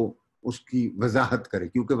और वो उसकी वजाहत करे,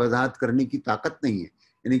 क्योंकि वजाहत करने की ताकत नहीं है,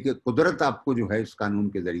 यानी कि कुदरत आपको जो है इस कानून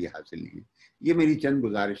के जरिए हासिल नहीं है। ये मेरी चंद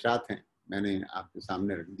गुजारिशात हैं, मैंने आपके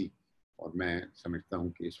सामने रख दी और मैं समझता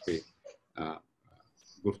हूँ कि इस पे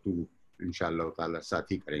गुफ्तगू इंशाअल्लाह ताला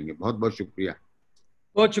साथ ही करेंगे। बहुत बहुत शुक्रिया।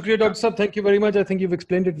 बहुत शुक्रिया डॉक्टर साहब, thank you very much. I think you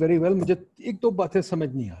explained it very well. मुझे एक दो बातें समझ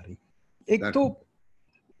नहीं आ रही। एक तो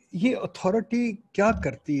ये अथॉरिटी क्या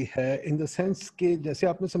करती है इन द सेंस कि जैसे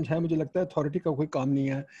आपने समझाया, मुझे लगता है अथॉरिटी का कोई काम नहीं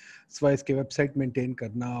है सिवाय इसके वेबसाइट मेंटेन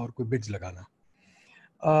करना और कोई बिड्स लगाना।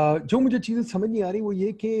 जो मुझे चीज़ें समझ नहीं आ रही वो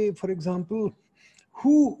ये कि for example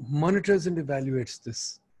who monitors and evaluates this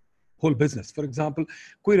whole business. For example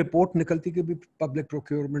कोई रिपोर्ट निकलती कि भी पब्लिक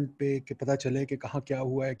प्रोक्योरमेंट पे कि पता चले कि कहाँ क्या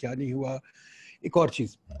हुआ है क्या नहीं हुआ। एक और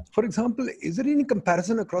चीज़, for example is there any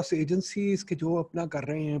comparison across agencies के जो अपना कर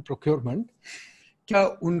रहे हैं प्रोक्योरमेंट, क्या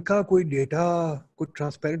उनका कोई डेटा कुछ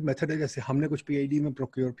ट्रांसपेरेंट मेथड है? जैसे हमने कुछ PID में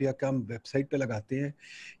प्रोक्योर किया, क्या हम वेबसाइट पे लगाते हैं,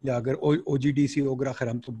 या अगर OGDC ओगरा, खैर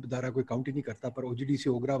हम तो इदारा कोई काउंट ही नहीं करता, पर OGDC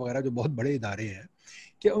ओगरा वगैरह जो बहुत बड़े इदारे हैं,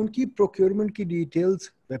 क्या उनकी प्रोक्योरमेंट की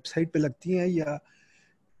डिटेल्स वेबसाइट पे लगती हैं या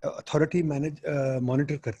अथॉरिटी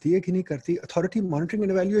मॉनिटर करती है कि नहीं करती? अथॉरिटी मॉनिटरिंग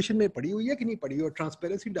एंड इवैल्यूएशन में पड़ी हुई है कि नहीं पड़ी, और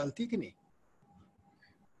ट्रांसपेरेंसी डालती है कि नहीं?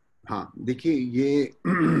 हाँ, देखिए ये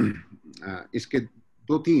इसके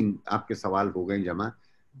 2-3 आपके सवाल हो गए जमा।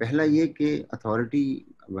 पहला ये कि अथॉरिटी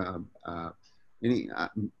यानी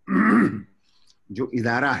जो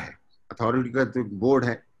इदारा है, अथॉरिटी का तो बोर्ड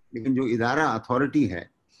है, लेकिन जो इदारा अथॉरिटी है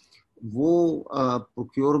वो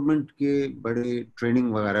प्रोक्योरमेंट के बड़े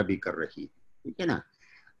ट्रेनिंग वगैरह भी कर रही है। ठीक है ना।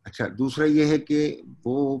 अच्छा, दूसरा ये है कि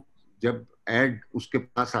वो जब एड उसके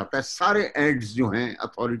पास आता है, सारे एड्स जो हैं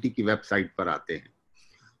अथॉरिटी की वेबसाइट पर आते हैं,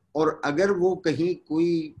 और अगर वो कहीं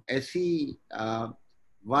कोई ऐसी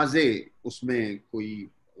वाजे उसमें कोई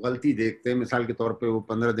गलती देखते हैं, मिसाल के तौर पे वो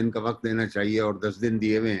 15 दिन का वक्त देना चाहिए और 10 दिन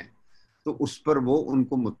दिए हुए हैं, तो उस पर वो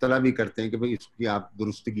उनको मुत्तला भी करते हैं कि भाई इसकी आप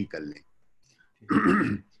दुरुस्तगी कर लें।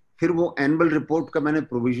 फिर वो एनुअल रिपोर्ट का मैंने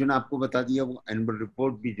प्रोविजन आपको बता दिया, वो एनुअल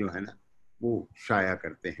रिपोर्ट भी जो है ना वो शाया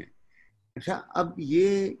करते हैं। अच्छा, अब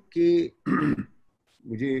ये कि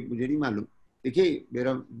मुझे नहीं मालूम। देखिए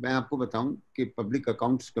मैं आपको बताऊं कि पब्लिक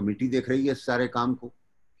अकाउंट्स कमेटी देख रही है इस सारे काम को,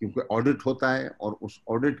 क्योंकि ऑडिट होता है और उस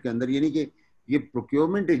ऑडिट के अंदर यानी कि ये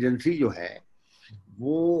प्रोक्योरमेंट एजेंसी जो है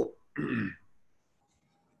वो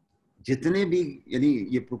जितने भी यानी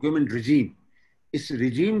ये प्रोक्योरमेंट रिजीम, इस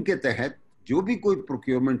रिजीम के तहत जो भी कोई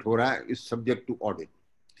प्रोक्योरमेंट हो रहा है इज सब्जेक्ट टू ऑडिट।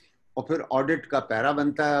 اور پھر آڈٹ کا پیرا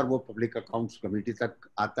بنتا ہے اور وہ پبلک اکاؤنٹس کمیٹی تک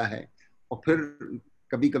آتا ہے. اور پھر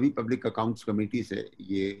کبھی کبھی پبلک اکاؤنٹس کمیٹی سے,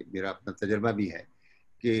 یہ میرا اپنا تجربہ بھی ہے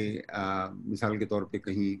کہ مثال کے طور پہ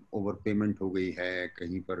کہیں اوور پیمنٹ ہو گئی ہے,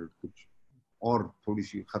 کہیں پر کچھ اور تھوڑی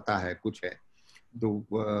سی خطا ہے, کچھ ہے, تو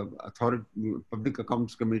پبلک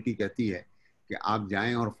اکاؤنٹس کمیٹی کہتی ہے کہ آپ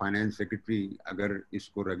جائیں اور فائنانس سیکرٹری اگر اس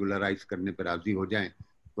کو ریگولرائز کرنے پر راضی ہو جائیں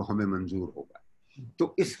تو ہمیں منظور ہوگا.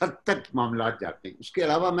 تو اس حد تک معاملات جاتے ہیں. اس کے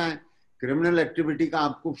علاوہ میں کرمنل ایکٹیویٹی کا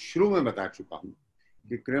آپ کو شروع میں بتا چکا ہوں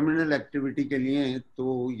کہ کرمنل ایکٹیویٹی کے لیے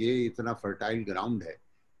تو یہ اتنا فرٹائل گراؤنڈ ہے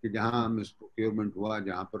کہ جہاں مس پروکیورمنٹ ہوا,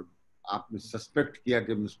 جہاں پر آپ نے سسپیکٹ کیا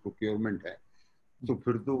کہ مس پروکیورمنٹ ہے, تو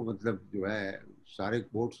پھر تو مطلب جو ہے سارے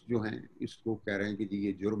کورٹس جو ہیں اس کو کہہ رہے ہیں کہ جی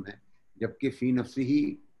یہ جرم ہے, جبکہ فی نفسی ہی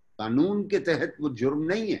قانون کے تحت وہ جرم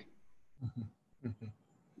نہیں ہے.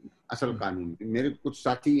 اصل قانون, میرے کچھ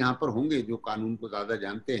ساتھی یہاں پر ہوں گے جو قانون کو زیادہ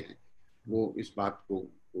جانتے ہیں, وہ اس بات کو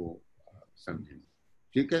سمجھیں.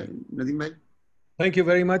 ٹھیک ہے ندیم بھائی, تھینک یو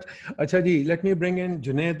ویری مچ. اچھا جی, let me bring in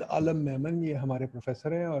Junaid Alam Memon. یہ ہمارے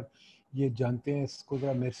پروفیسر ہیں اور یہ جانتے ہیں اس کو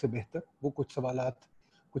ذرا میرے سے بہتر. وہ کچھ سوالات,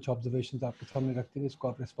 کچھ آبزرویشنز آپ کے سامنے رکھتے ہیں, اس کو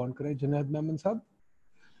آپ رسپونڈ کریں. جنید میمن صاحب.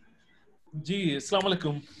 جی السلام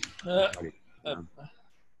علیکم.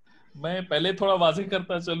 میں پہلے تھوڑا واضح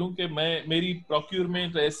کرتا چلوں کہ میری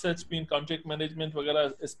پروکیورمنٹ ایز سچ مین کانٹریکٹ مینجمنٹ وغیرہ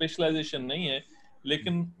اسپیشلائزیشن نہیں ہے,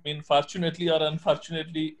 لیکن فارچونیٹلی اور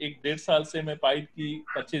انفارچونیٹلی 1.5 سال سے میں پائپ کی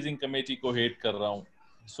پرچیزنگ کمیٹی کو ہیڈ کر رہا ہوں.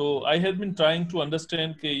 So I have been trying to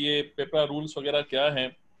understand کہ یہ پیپرا رولس وغیرہ کیا ہیں.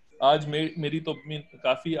 آج میری تو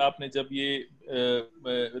کافی, آپ نے جب یہ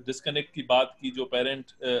ڈسکنیکٹ کی بات کی, جو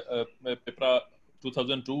پیرنٹ پیپرا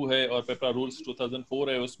 2002 ہے اور پیپرا رولس 2004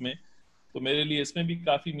 ہے, اس میں تو میرے لیے اس میں بھی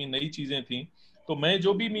کافی نئی چیزیں تھیں. تو میں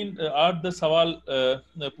جو بھی 8-10 سوال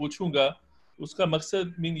پوچھوں گا, اس کا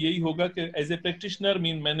مقصد یہی ہوگا کہ ایز اے پریکٹیشنر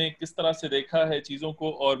میں نے کس طرح سے دیکھا ہے چیزوں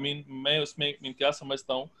کو, اور میں اس میں کیا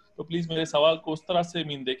سمجھتا ہوں. تو پلیز میرے سوال کو اس طرح سے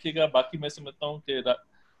دیکھیے گا. باقی میں سمجھتا ہوں کہ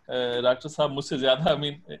ڈاکٹر صاحب مجھ سے زیادہ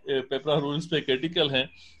پیپرا رولز پہ کریٹیکل ہیں.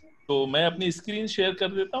 تو میں اپنی اسکرین شیئر کر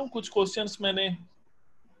دیتا ہوں. کچھ کوسچنس میں نے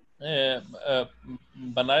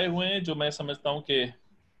بنائے ہوئے ہیں جو میں سمجھتا ہوں کہ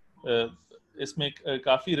اس میں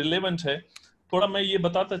کافی ریلیونٹ ہے. تھوڑا میں یہ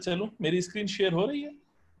بتاتا چلوں, میری اسکرین شیئر ہو رہی ہے؟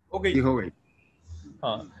 ہو گئی.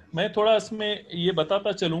 ہاں, میں تھوڑا اس میں یہ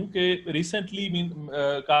بتاتا چلوں کہ ریسنٹلی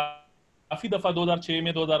کافی دفعہ 2006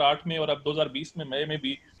 میں, 2008 میں اور اب 2020 میں مئی میں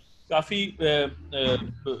بھی کافی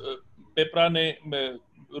پیپرا نے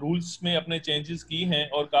رولز میں اپنے چینجز کی ہیں,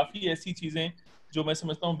 اور کافی ایسی چیزیں جو میں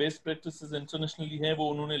سمجھتا ہوں بیسٹ پریکٹسز انٹرنیشنلی ہیں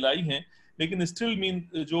وہ انہوں نے لائی ہیں. لیکن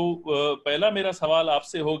اسٹل جو پہلا میرا سوال آپ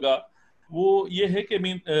سے ہوگا وہ یہ ہے کہ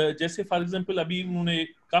جیسے فار ایگزامپل ابھی انہوں نے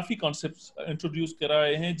کافی کانسیپٹس انٹروڈیوس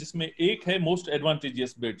کرائے ہیں, جس میں ایک ہے موسٹ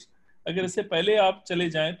ایڈوانٹیجیس بڈس. اگر اس سے پہلے آپ چلے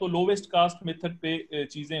جائیں تو لوویسٹ کاسٹ میتھڈ پہ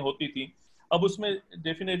چیزیں ہوتی تھیں. اب اس میں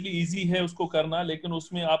ڈیفینیٹلی ایزی ہے اس کو کرنا, لیکن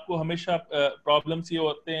اس میں آپ کو ہمیشہ پرابلمس یہ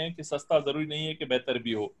ہوتے ہیں کہ سستا ضروری نہیں ہے کہ بہتر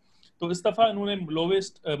بھی ہو. تو اس دفعہ انہوں نے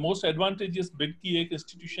لوویسٹ موسٹ ایڈوانٹیجیس بڈ کی ایک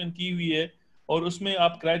انسٹیٹیوشن کی ہوئی ہے, اور اس میں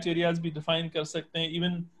آپ کرائٹیریاز بھی ڈیفائن کر سکتے ہیں.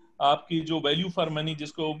 ایون آپ کی جو ویلیو فار منی,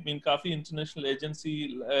 جس کو کافی انٹرنیشنل ایجنسی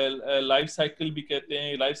لائف سائیکل بھی کہتے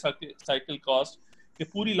ہیں, لائف سائیکل کاسٹ, کہ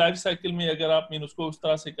پوری لائف سائیکل میں اگر آپ اس کو اس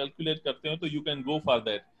طرح سے کیلکولیٹ کرتے ہو تو you can go for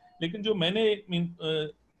that. لیکن جو میں نے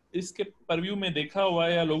اس کے پرویو میں دیکھا ہوا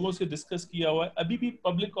ہے یا لوگوں سے ڈسکس کیا ہوا ہے, ابھی بھی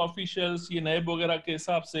پبلک آفیشلز یہ نیب وغیرہ کے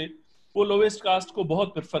حساب سے وہ لوویسٹ کاسٹ کو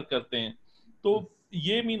بہت پریفر کرتے ہیں. تو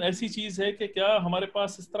یہ ایسی چیز ہے کہ کیا ہمارے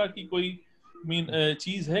پاس اس طرح کی کوئی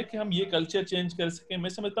چیز ہے کہ ہم یہ کلچر چینج کر سکیں. میں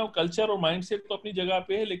سمجھتا ہوں کلچر اور مائنڈ سیٹ تو اپنی جگہ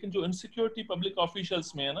پہ ہے, لیکن جو انسیکیورٹی پبلک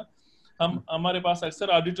آفیشلز میں ہے نا, ہمارے پاس اکثر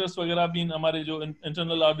آڈیٹرس وغیرہ بھی, ہمارے جو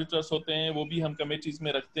انٹرنل آڈیٹرس ہوتے ہیں وہ بھی ہم کمیٹیز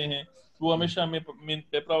میں رکھتے ہیں, وہ ہمیشہ ہمیں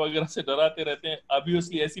پیپرا وغیرہ سے ڈراتے رہتے ہیں.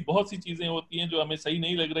 obviously ایسی بہت سی چیزیں ہوتی ہیں جو ہمیں صحیح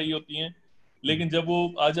نہیں لگ رہی ہوتی ہیں, لیکن جب وہ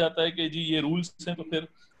آ جاتا ہے کہ جی یہ رولز ہیں تو پھر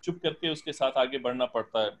چپ کر کے اس کے ساتھ آگے بڑھنا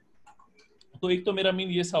پڑتا ہے. تو ایک تو میرا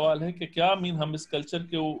یہ سوال ہے کہ کیا ہم اس کلچر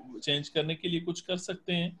کو چینج کرنے کے لیے کچھ کر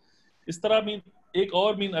سکتے ہیں. اس طرح ایک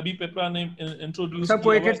اور ابھی پیپرا نے انٹروڈیوس سب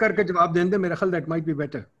کو ایک ایک کر کے جواب دیں دے, میرا خیال دیٹ مائٹ بی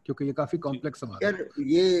بیٹر, کیونکہ یہ کافی کمپلیکس سوال ہے. یار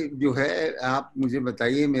یہ جو ہے آپ مجھے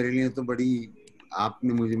بتائیے, میرے لیے تو بڑی آپ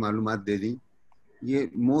نے مجھے معلومات دے دی. یہ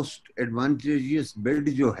موسٹ ایڈوانٹیجیس بلڈ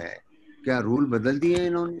جو ہے, کیا رول بدل دیے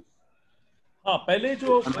انہوں نے؟ ہاں, پہلے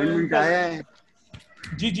جو امینڈمنٹ آیا ہے.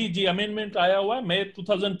 جی امینڈمنٹ آیا ہوا ہے مئی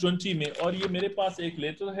 2020 میں, اور یہ میرے پاس ایک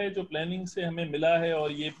لیٹر ہے جو پلاننگ سے ہمیں ملا ہے, اور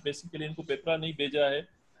یہ بیسیکلی ان کو پیپرا نہیں بھیجا ہے,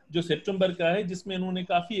 جو سپٹمبر کا ہے, جس میں انہوں نے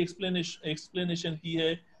کافی ایکسپلینیشن کی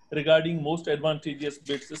ہے ریگارڈنگ موسٹ ایڈوانٹیجیس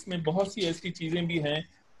بٹس. اس میں بہت سی ایسی چیزیں بھی ہیں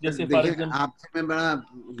جیسے فار ایگزامپل, آپ سے میں بڑا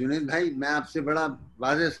جنید بھائی, میں آپ سے بڑا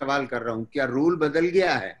واضح سوال کر رہا ہوں, کیا رول بدل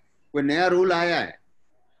گیا ہے, کوئی نیا رول آیا ہے؟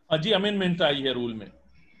 हाँ जी, अमेंडमेंट आई है रूल में।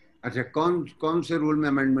 अच्छा, कौन से रूल में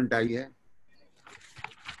अमेंडमेंट आई है?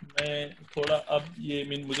 मैं थोड़ा अब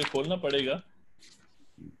ये मुझे खोलना पड़ेगा।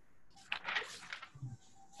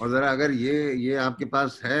 और जरा अगर ये आपके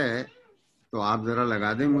पास है तो आप जरा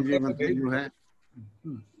लगा दें मुझे, मतलब जो है।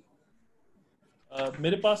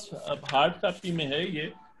 मेरे पास अब हार्ड कॉपी में है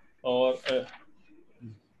ये, और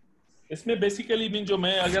इसमें बेसिकली जो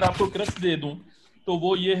मैं अगर आपको क्रक्स दे दूं तो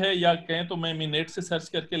वो ये है, या कहें तो मैं नेट से सर्च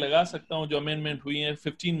करके लगा सकता हूं जो अमेंडमेंट हुई है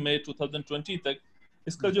 15 मई 2020 तक।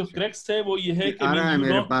 इसका जो क्रक्स है वो ये है कि आ रहा है यू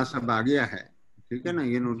मेरे नो, पास, अब आ गया है, ठीक है ना,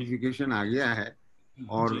 ये नोटिफिकेशन आ गया है।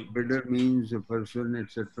 और bidder means person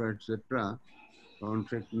etcetera,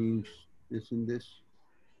 contract means this in this,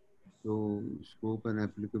 तो स्कोप एंड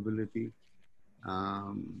एप्लीकेबिलिटी,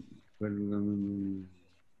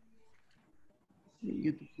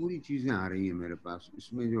 ये तो पूरी चीजें आ रही है मेरे पास।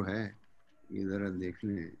 इसमें जो है ये जरा देख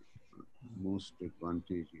लें, मोस्ट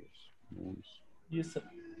एडवांटेजियस, मोस्ट ये सब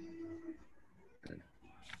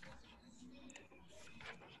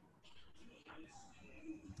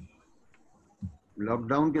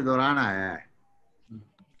लॉकडाउन के दौरान आया है।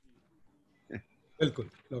 बिल्कुल,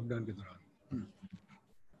 लॉकडाउन के दौरान।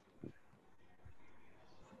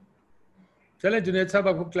 चलें जुनैद साहब,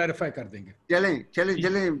 आपको क्लैरिफाई कर देंगे।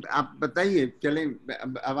 चलें आप बताइए, चलें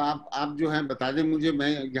अब आप जो है बता दें मुझे, मैं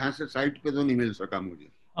यहाँ से साइट पे तो नहीं मिल सका मुझे।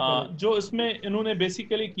 हाँ, जो इसमें इन्होंने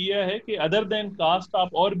बेसिकली किया है कि अदर देन कास्ट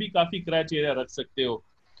आप और भी काफी क्राइटेरिया रख सकते हो,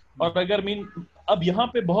 और अगर अब यहाँ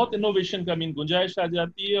पे बहुत इनोवेशन का गुंजाइश आ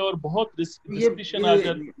जाती है और बहुत रिस्ट्रिक्शन आ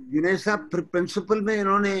जाती है। जुनैद साहब, प्रिंसिपल में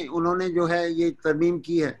उन्होंने जो है ये तरमीम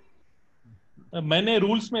की है। मैंने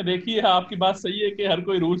रूल्स में देखी है, आपकी बात सही है कि हर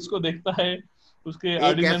कोई रूल्स को देखता है, उसके एक ऐसा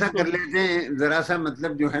ऑर्डिनेंस को। कर लेते हैं जरा सा,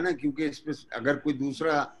 मतलब जो है ना, क्योंकि इस पे अगर कोई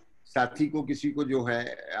दूसरा साथी को, किसी को जो है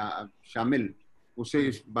शामिल, उसे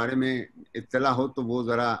इस बारे में इत्तला हो तो वो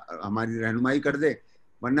जरा हमारी रहनुमाई कर दे,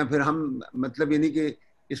 वरना फिर हम मतलब यानी कि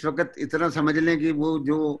इस वक्त इतना समझ लें कि वो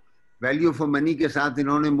जो वैल्यू फॉर मनी के साथ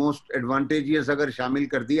इन्होंने मोस्ट एडवांटेजियस अगर शामिल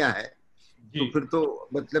कर दिया है तो फिर तो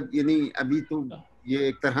मतलब यानी अभी तो ये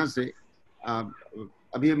एक तरह से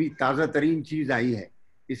अभी ताज़ा तरीन चीज आई है,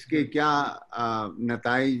 इसके क्या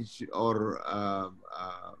नताइज और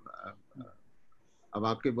अब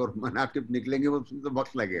आपके मनाकिब निकलेंगे, वो तो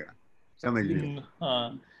वक्त लगेगा, समझ लीजिए।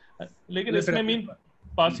 हाँ, लेकिन इसमें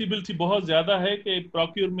पॉसिबिलिटी बहुत ज्यादा है कि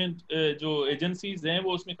प्रोक्योरमेंट जो एजेंसीज हैं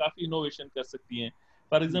वो उसमें काफी इनोवेशन कर सकती हैं।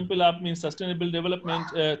 फॉर एग्जांपल आप सस्टेनेबल डेवलपमेंट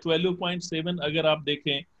 12.7 अगर आप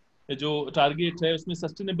देखें जो टारगेट है उसमें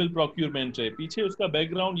सस्टेनेबल प्रोक्योरमेंट है, पीछे उसका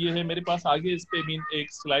बैकग्राउंड ये है, मेरे पास आगे इस पे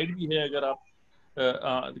एक स्लाइड भी है, अगर आप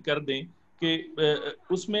कर दें कि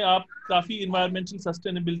उसमें आप काफी इन्वायरमेंटल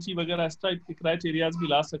सस्टेनेबिलिटी वगैरह इस टाइप के क्राइटेरियाज भी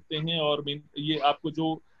ला सकते हैं, और ये आपको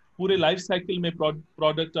जो पूरे लाइफ साइकिल में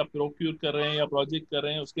प्रोडक्ट आप प्रोक्यूर कर रहे हैं या प्रोजेक्ट कर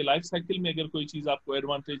रहे हैं उसके लाइफ साइकिल में अगर कोई चीज आपको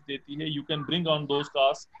एडवांटेज देती है, you can bring on those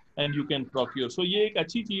cast and you can procure. सो ये एक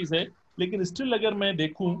अच्छी चीज है, लेकिन स्टिल अगर मैं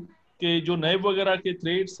देखूं कि जो नए वगैरह के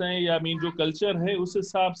थ्रेड्स हैं या जो कल्चर है उस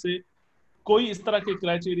हिसाब से कोई इस तरह के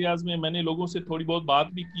क्राइटेरियाज में मैंने लोगों से थोड़ी बहुत बात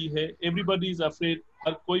भी की है, एवरीबॉडी इज अफ्रेड।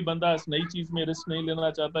 हर कोई बंदा इस नई चीज में रिस्क नहीं लेना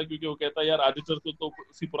चाहता, क्योंकि वो कहता है यार ऑडिटर को तो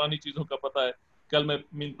उसी पुरानी चीजों का पता है, कल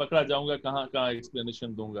मैं पकड़ा जाऊंगा, कहाँ कहाँ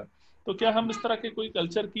एक्सप्लेनेशन दूंगा। तो क्या हम इस तरह के कोई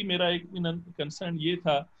कल्चर की, मेरा एक कंसर्न ये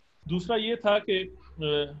था। दूसरा ये था कि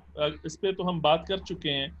इस पे तो हम बात कर चुके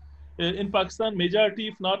हैं, in Pakistan, majority,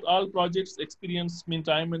 if not all projects experience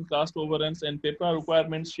time and cost overruns and paper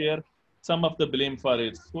requirements share some of the blame for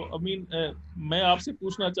it. So, मैं आपसे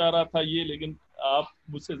पूछना चाह रहा था ये, लेकिन आप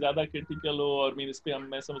मुझसे ज्यादा क्रिटिकल हो, और इस पे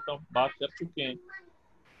मैं समझता हूँ बात कर चुके हैं।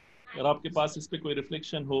 अगर आपके पास इस पे कोई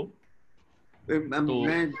रिफ्लेक्शन हो तो।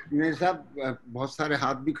 मैं साहब बहुत सारे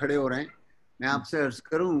हाथ भी खड़े हो रहे हैं, मैं आपसे अर्ज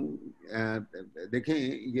करूं, देखें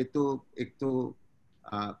ये तो एक तो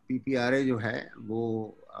PPRA जो है वो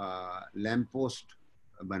लैंप पोस्ट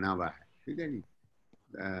बना हुआ है, ठीक है जी,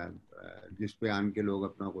 जिस पे आन के लोग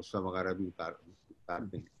अपना गुस्सा वगैरह भी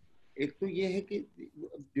उतारते हैं। एक तो ये है कि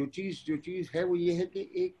जो चीज़ है वो ये है कि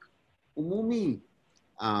एक उमूमी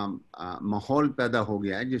माहौल पैदा हो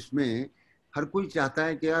गया है जिसमें हर कोई चाहता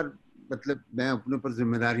है कि यार मतलब मैं अपने पर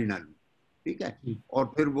जिम्मेदारी ना लूं, ठीक है।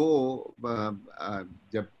 और फिर वो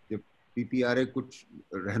जब PPRA कुछ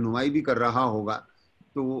रहनुमाई भी कर रहा होगा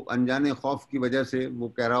तो वो अनजाने खौफ की वजह से वो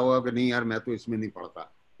कह रहा होगा कि नहीं यार मैं तो इसमें नहीं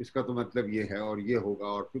पढ़ता, इसका तो मतलब ये है और ये होगा,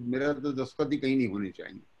 और फिर मेरा तो दस्तखत ही कहीं नहीं होने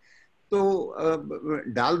चाहिए। तो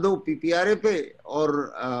डाल दो PPRA पे और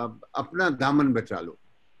अपना दामन बचा लो,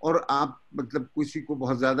 और आप मतलब किसी को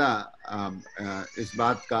बहुत ज़्यादा इस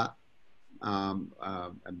बात का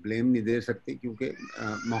ब्लेम नहीं दे सकते, क्योंकि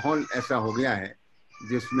माहौल ऐसा हो गया है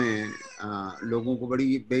जिसमें लोगों को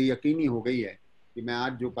बड़ी बेयकीनी हो गई है کہ میں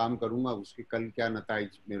آج جو کام کروں گا اس کے کل کیا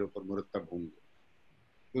نتائج میرے اوپر مرتب ہوں گے.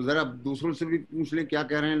 تو ذرا دوسروں سے بھی پوچھ لیں کیا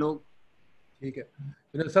کہہ رہے ہیں لوگ. ٹھیک ہے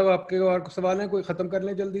جنید صاحب, آپ کے اور سوال ہیں کوئی ختم کر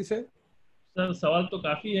لیں جلدی سے. سر سوال تو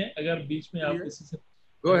کافی ہے, اگر بیچ میں آپ کسی سے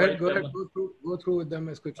go through with them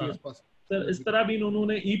as quickly as possible. سر اس طرح بھی انہوں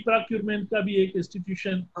نے ای پروکیورمنٹ کا بھی ایک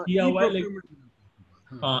انسٹیٹیوشن کیا ہوا ہے,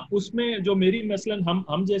 ہاں اس میں جو میری مثلاً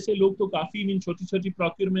ہم جیسے لوگ تو کافی چھوٹی چھوٹی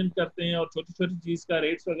پروکیورمنٹ کرتے ہیں اور چھوٹی چھوٹی چیز کا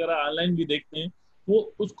ریٹس وغیرہ آن لائن بھی دیکھتے ہیں, وہ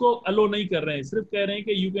اس کو الو نہیں کر رہے ہیں, صرف کہہ رہے ہیں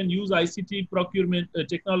کہ you can use ICT procurement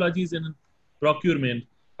technologies in procurement.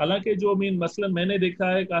 حالانکہ جو مثلاً میں نے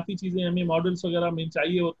دیکھا ہے کافی چیزیں ہمیں ماڈلس وغیرہ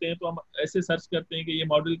چاہیے ہوتے ہیں, تو ہم ایسے سرچ کرتے ہیں کہ یہ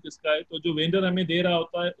ماڈل کس کا ہے, تو جو وینڈر ہمیں دے رہا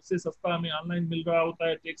ہوتا ہے اس سے سستا ہمیں آن لائن مل رہا ہوتا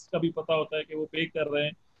ہے, ٹیکس کا بھی پتا ہوتا ہے کہ وہ پے کر رہے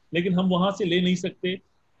ہیں, لیکن ہم وہاں سے لے نہیں سکتے,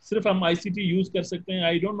 صرف ہم ICT یوز کر سکتے ہیں.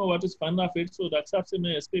 I don't know what is fun of it. So doctor صاحب سے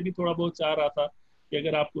میں اس پہ بھی تھوڑا بہت چاہ رہا تھا کہ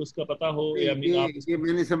اگر آپ کو اس کا پتا ہو یا یہ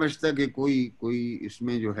میں نہیں سمجھتا کہ کوئی اس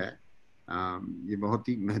میں جو ہے یہ بہت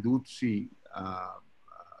ہی محدود سی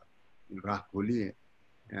راہ کھولی ہے,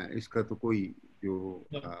 اس کا تو کوئی جو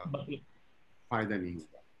فائدہ نہیں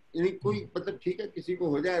ہوگا. یعنی کوئی مطلب ٹھیک ہے کسی کو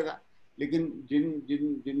ہو جائے گا, لیکن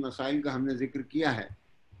جن مسائل کا ہم نے ذکر کیا ہے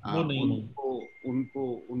ان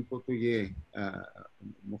کو تو یہ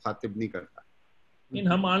مخاطب نہیں کرتا.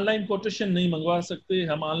 ہم آن لائن کوٹیشن نہیں منگوا سکتے,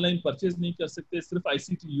 ہم آن لائن پرچیز نہیں کر سکتے, صرف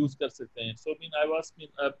ICT یوز کر سکتے ہیں. سو I was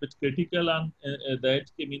bit critical on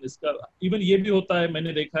that کہ اس کا ایون یہ بھی ہوتا ہے, میں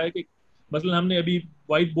نے دیکھا ہے کہ مثلا ہم نے ابھی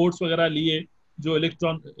وائٹ بورڈز وغیرہ لیے جو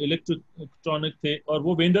الیکٹرانک تھے, اور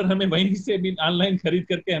وہ وینڈر ہمیں وہیں سے آن لائن خرید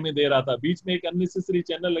کر کے ہمیں دے رہا تھا, بیچ میں ایک اننیسیسری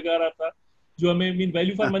چینل لگا رہا تھا جو ہمیں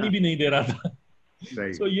ویلیو فار منی بھی نہیں دے رہا تھا.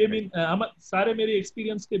 سو یہ سارے میرے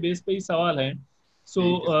ایکسپیرینس کے بیس پہ ہی سوال ہیں. سو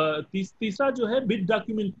تیسرا جو ہے بٹ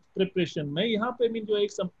ڈاکیومنٹ پریپریشن, میں یہاں پہ جو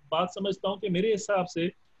ایک بات سمجھتا ہوں کہ میرے حساب سے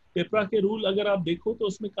پیپرا کے رول اگر آپ دیکھو تو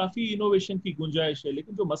اس میں کافی انوویشن کی گنجائش ہے,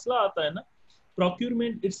 لیکن جو مسئلہ آتا ہے نا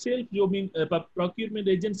پروکیورمنٹ اٹ سیلف, جو پروکیورمنٹ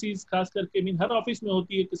ایجنسیز خاص کر کے ہر آفس میں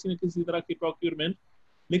ہوتی ہے کسی نہ کسی طرح کی پروکیورمنٹ,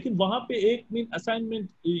 لیکن وہاں پہ ایک اسائنمنٹ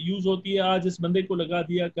یوز ہوتی ہے, آج اس بندے کو لگا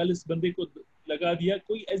دیا, کل اس بندے کو لگا دیا,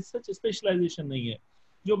 کوئی ایز سچ اسپیشلائزیشن نہیں ہے.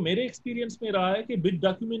 جو میرے ایکسپیرینس میں رہا ہے کہ but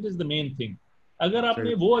document is the main thing. اگر آپ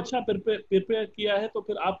نے وہ اچھا پریپیئر کیا ہے تو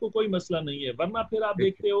پھر آپ کو کوئی مسئلہ نہیں ہے, ورنہ پھر آپ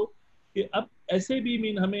دیکھتے ہو کہ اب ایسے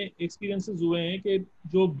بھی ہمیں ایکسپیرینسز ہوئے ہیں کہ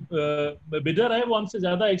جو بڈر ہے وہ ہم سے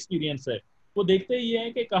زیادہ ایکسپیرینس ہے, وہ دیکھتے ہی ہیں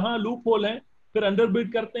کہ کہاں لوپ ہول ہیں, پھر انڈر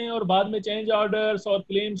بڈ کرتے ہیں اور بعد میں چینج آرڈرز اور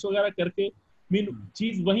کلیمز وغیرہ کر کے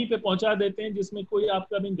چیز وہیں پہ پہنچا دیتے ہیں جس میں کوئی آپ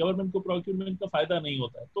کا گورنمنٹ کو پروکیورمنٹ کا فائدہ نہیں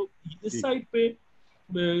ہوتا ہے. تو اس سائڈ پہ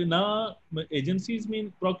نہ ایجنسیز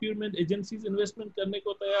پروکیورمنٹ ایجنسیز انویسٹمنٹ کرنے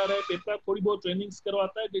کو تیار ہے, پیپرا تھوڑی بہت ٹریننگز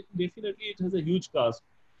کرواتا ہے, definitely it has a huge cost.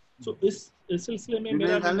 So اس سلسلے میں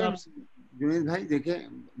میرا جنید بھائی دیکھیں,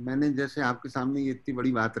 میں نے جیسے آپ کے سامنے یہ اتنی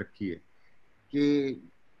بڑی بات رکھی ہے کہ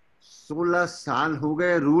 16 سال ہو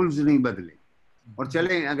گئے رولز نہیں بدلے, اور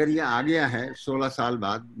چلیں اگر یہ آ گیا ہے 16 سال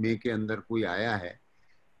بعد مئی کے اندر کوئی آیا ہے,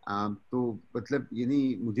 تو مطلب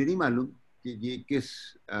یعنی مجھے نہیں معلوم کہ یہ کس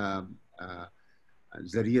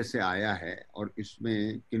ذریعے سے آیا ہے اور اس میں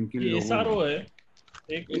کن لوگوں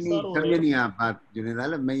سمجھے نہیں آپ بات جنید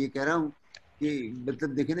عالم. میں یہ کہہ رہا ہوں کہ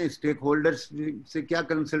مطلب دیکھیں نا اسٹیک ہولڈرز سے کیا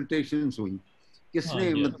کنسلٹیشنز ہوئی, کس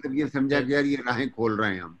نے مطلب یہ سمجھا کہ یار یہ راہیں کھول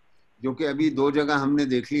رہے ہیں ہم, جو کہ ابھی 2 جگہ ہم نے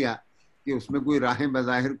دیکھ لیا کہ اس میں کوئی راہیں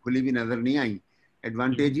بظاہر کھلی بھی نظر نہیں آئی.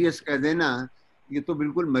 ایڈوانٹیجیس کہہ دینا یہ تو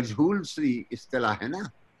بالکل مجہول سی اصطلاح ہے نا,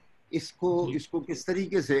 اس کو کس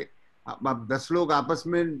طریقے سے آپ 10 لوگ آپس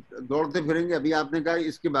میں دوڑتے پھریں گے. ابھی آپ نے کہا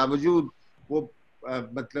اس کے باوجود وہ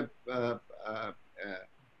مطلب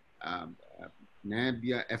نیب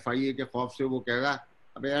یا FIA کے خوف سے وہ کہے گا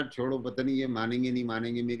اب یار چھوڑو پتہ نہیں یہ مانیں گے نہیں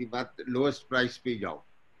مانیں گے, میری بات لوئسٹ پرائس پہ جاؤ,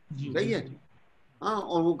 صحیح ہے. ہاں,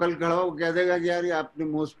 اور وہ کل کھڑا ہو کہہ دے گا کہ یار یہ آپ نے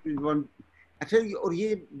موسٹ. اچھا, اور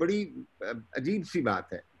یہ بڑی عجیب سی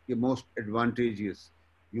بات ہے کہ most advantages,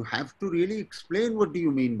 you have to really explain what do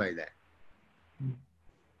you mean by that.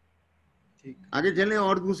 آگے چلیں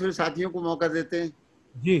اور دوسرے ساتھیوں کو موقع دیتے ہیں.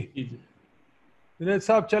 جی جنید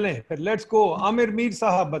صاحب چلیں پھر, لیٹس گو. عامر میر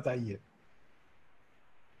صاحب بتائیے.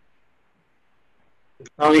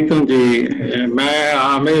 السلام علیکم جی, میں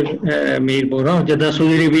عامر میر بول رہا ہوں جدہ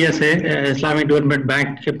سعودی عربیہ سے. اسلامک ڈیولپمنٹ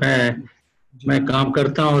بینک میں کام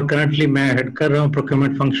کرتا ہوں اور کرنٹلی میں ہیڈ کر رہا ہوں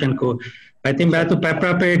پروکیورمنٹ فنکشن کو. آئی تھنک میں تو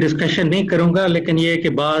پیپرا پہ ڈسکشن نہیں کروں گا, لیکن یہ کہ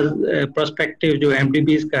بعض پرسپیکٹیو جو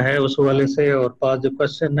MDBs کا ہے اس حوالے سے اور بعض جو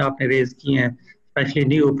کوشچن آپ نے ریز کیے ہیں اسپیشلی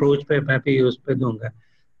نیو اپروچ پہ, میں بھی اس پہ دوں گا.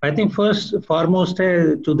 آئی تھنک فرسٹ فارموسٹ ہے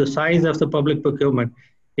to the size of the public procurement.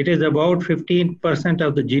 It is about 15%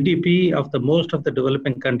 of the GDP of the most of the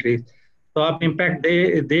developing countries. تو آپ امپیکٹ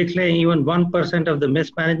دیکھ لیں, even 1% of the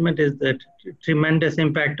mismanagement is the tremendous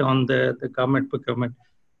impact on the government procurement.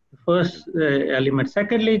 First element.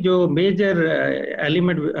 Secondly, جو major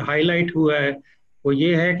element highlight ہوا ہے وہ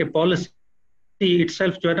یہ ہے کہ policy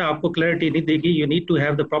itself جو ہے نا آپ کو clarity نہیں دے گی. You need to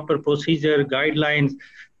have the proper procedure, guidelines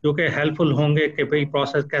جو کہ helpful ہوں گے کہ بھئی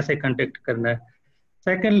process کیسے conduct کرنا ہے.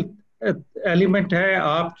 Second ایلیمنٹ ہے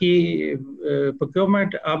آپ کی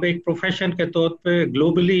پروکیورمنٹ اب ایک پروفیشن کے طور پہ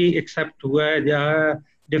گلوبلی ایکسیپٹ ہوا ہے, جہاں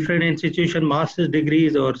ڈفرینٹ انسٹیٹیوشن ماسٹرز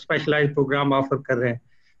ڈگریز اور اسپیشلائز پروگرام آفر کر رہے ہیں.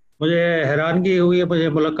 مجھے حیرانگی ہوئی ہے, مجھے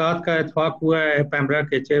ملاقات کا اتفاق ہوا ہے پیمرا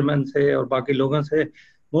کے چیئرمین سے اور باقی لوگوں سے.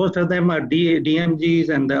 Most of them are DMGs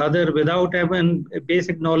and the other without even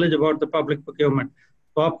basic knowledge about the public procurement.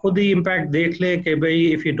 تو آپ خود ہی امپیکٹ دیکھ لیں کہ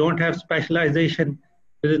بھئی if you don't have specialization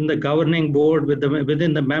within the governing board,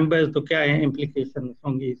 within the members, تو کیا implications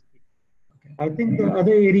ہوں گی اس کی. I think the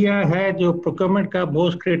other area ہے جو procurement کا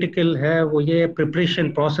most critical ہے وہ یہ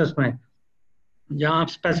preparation process میں, جہاں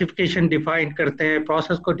آپ specification define کرتے ہیں,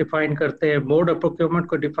 process کو define کرتے ہیں, mode of procurement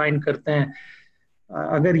کو define کرتے ہیں.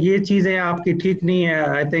 اگر یہ چیزیں آپ کی ٹھیک نہیں ہے,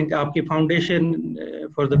 I think آپ کی foundation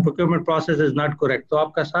for the procurement process is not correct. تو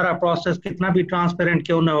آپ کا سارا process کتنا بھی transparent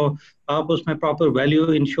کیوں نہ ہو, آپ اس میں proper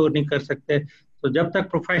value ensure نہیں کر سکتے. تو جب تک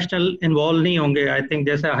پروفیشنل انوالو نہیں ہوں گے, آئی تھنک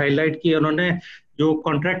جیسا ہائی لائٹ کیا انہوں نے, جو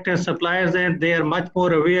کانٹریکٹر سپلائرز ہیں they are much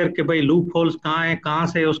more aware کہ بھائی لوپ ہولز کہاں ہیں, کہاں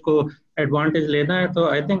سے اس کو ایڈوانٹیج لینا ہے. تو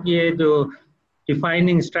آئی تھنک یہ جو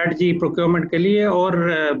ڈیفائننگ اسٹریٹجی پروکیورمنٹ کے لیے, اور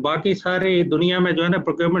باقی سارے دنیا میں جو ہے نا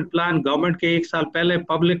پروکیورمنٹ پلان گورنمنٹ کے ایک سال پہلے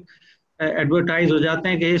پبلک ایڈورٹائز ہو جاتے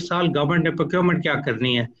ہیں کہ اس سال گورنمنٹ نے پروکیورمنٹ کیا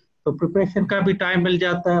کرنی ہے. تو پریپریشن کا بھی ٹائم مل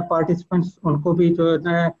جاتا ہے, پارٹیسپینٹس ان کو بھی جو ہے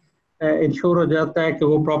نا انشور ہو جاتا ہے کہ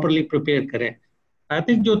وہ پراپرلی پریپیئر کریں. آئی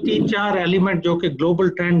تھنک جو 3-4 ایلیمنٹ جو کہ گلوبل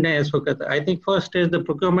ٹرینڈ ہے اس وقت, آئی think first is the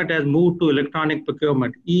procurement has move to electronic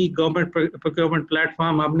procurement. E government procurement plate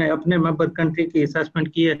form ہم نے اپنے ممبر کنٹری کی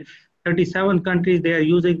اسیسمنٹ کی ہے, 37 countries they are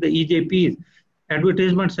using the EJPs.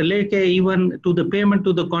 Advertisement سے لے کے even to the payment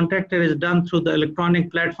to the contractor is done through the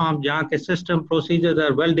electronic plate form, جہاں کے system procedures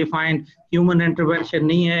are well defined, human intervention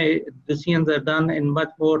نہیں ہے, decisions are done in much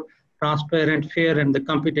more transparent, fair and the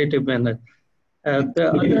competitive manner. The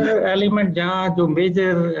other element جہاں جو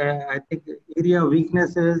major I think area of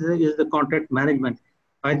weakness is the contract management.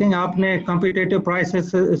 I think آپ نے competitive prices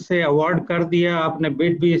سے award کر دیا, آپ نے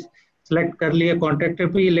bid بھی select کر لیا contractor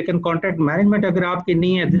بھی, لیکن contract management اگر آپ کی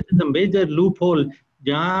نہیں ہے, this is a major loophole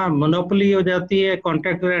جہاں monopoly ہو جاتی ہے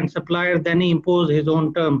contractor and supplier, then he impose his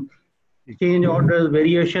own term, change orders,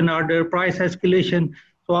 variation order, price escalation.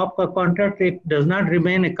 So آپ کا contract it does not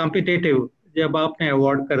remain competitive جب آپ نے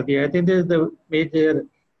اوارڈ کر دیا. I think this is the major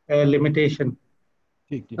limitation.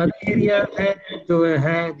 Area ہے جو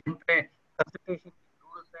ہے جن پہ consultation کی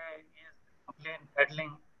ضرورت ہے, is complaint handling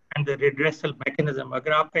and the redressal mechanism.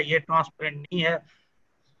 اگر آپ کا یہ ٹرانسپیرنٹ نہیں ہے,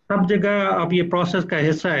 سب جگہ اب یہ پروسیس کا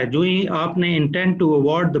حصہ ہے. جو ہی آپ نے intent to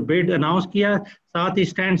award the bid announce کیا, ساتھ ہی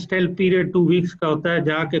اسٹینڈ اسٹل پیریڈ 2 weeks کا ہوتا ہے,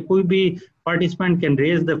 جہاں کہ کوئی بھی participant can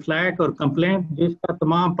raise the flag اور کمپلینٹ, جس کا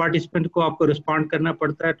تمام پارٹیسپینٹ کو آپ کو رسپونڈ کرنا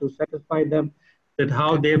پڑتا ہے to satisfy them that how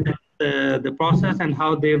they've done the process and how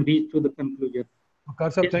they've reached to the conclusion. Waqar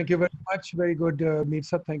sir, thank you very much. Very good. Mir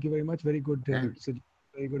sir, thank you very much. Very good.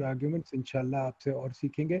 Very good arguments. Inshallah آپ سے اور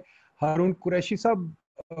سیکھیں گے. ہارون قریشی صاحب,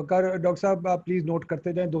 doctor صاحب آپ please note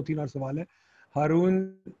کرتے جائیں, 2-3 اور سوال ہیں. ہارون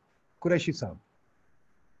قریشی صاحب.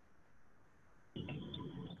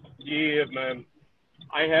 جی,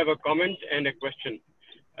 I have a comment and a question.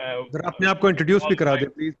 ذرا اپنے آپ کو انٹروڈیوس بھی کرا دیں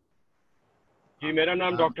پلیز. جی, میرا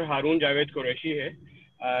نام ڈاکٹر ہارون جاوید قریشی ہے.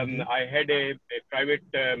 I had a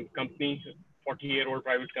private company, 40-year-old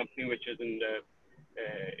private company, which is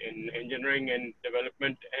in engineering and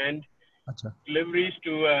development and deliveries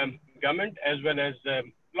to government, as well as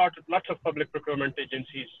lots of public procurement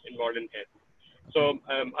agencies involved in it. So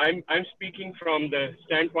I'm speaking from the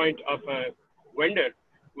standpoint of a vendor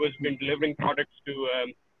who has been delivering products to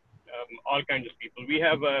all kinds of people. We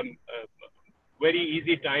have a very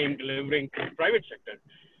easy time delivering to the private sector,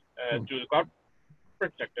 to the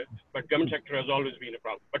corporate sector, but government sector has always been a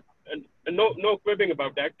problem. But no quibbing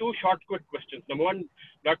about that. 2 short quick questions. Number one,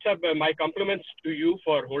 Dr. Sahab, my compliments to you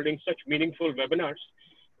for holding such meaningful webinars.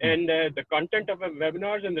 And the content of the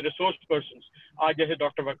webinars and the resource persons. Aaj jaise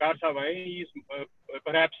Dr. Waqar Sahab aaye, he is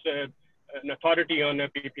perhaps an authority on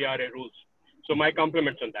PPRA rules. So my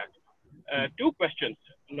compliments on that. 2 questions.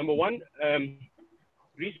 Number one,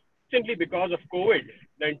 recently because of COVID,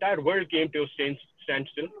 the entire world came to a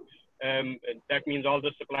standstill. That means all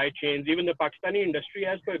the supply chains, even the Pakistani industry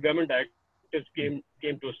as per government act came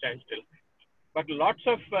to a standstill. But lots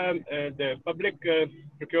of the public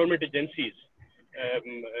procurement agencies,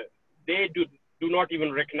 they do not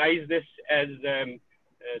even recognize this as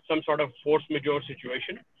some sort of force majeure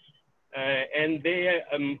situation. And they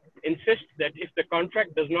insist that if the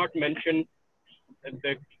contract does not mention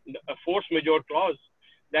a force majeure clause,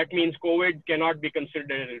 that means COVID cannot be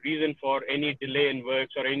considered a reason for any delay in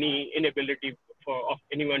works or any inability of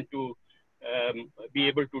anyone to be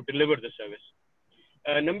able to deliver the service.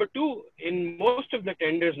 Number two, in most of the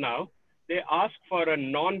tenders now, they ask for a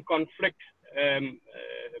non-conflict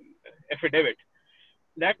affidavit.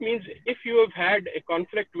 That means if you have had a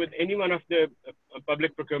conflict with any one of the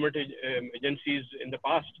public procurement agencies in the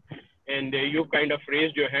past, and you kind of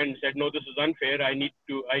raised your hand and said, no, this is unfair, I need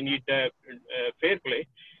fair play.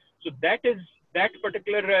 So that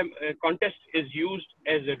particular contest is used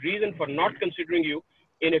as a reason for not considering you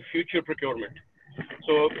in a future procurement.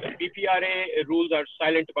 So PPRA rules are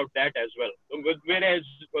silent about that as well. Whereas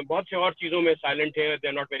बहुत से और चीजों में silent है,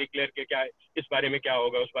 they're not very clear कि क्या इस बारे में क्या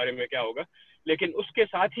होगा, उस बारे में क्या होगा. लेकिन उसके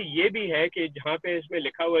साथ ही ये भी है कि जहाँ पे इसमें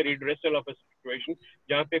लिखा हुआ redressal of a situation,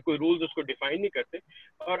 जहाँ पे कोई rules उसको define नहीं करते.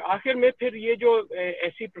 और आखिर में फिर ये जो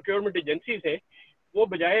ऐसी procurement agencies हैं, वो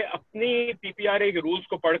बजाय अपनी PPRA के रूल्स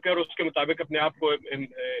को पढ़कर उसके मुताबिक अपने आप को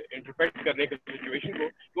इंटरप्रेट करने के सिचुएशन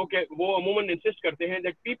को वो अमूमन इंसिस्ट करते हैं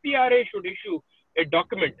that PPRA should issue a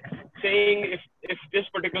document saying if this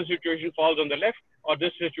particular situation falls on the left or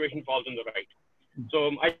this situation falls on the right.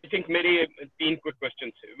 So I think मेरे 3 quick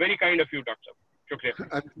questions. Very kind of you, Dr.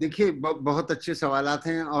 शुक्रिया. देखिए बहुत अच्छे सवालात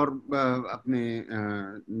हैं और अपने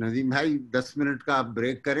नदीम भाई 10 मिनट का आप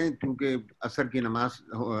ब्रेक करें क्योंकि असर की नमाज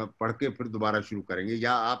पढ़ के फिर दोबारा शुरू करेंगे,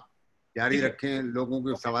 या आप जारी रखें, लोगों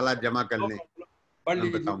के सवालात जमा कर लें.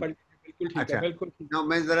 अच्छा,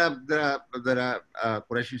 मैं जरा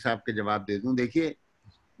कुरैशी साहब के जवाब दे दूं. देखिए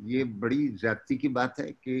ये बड़ी ज्यादती की बात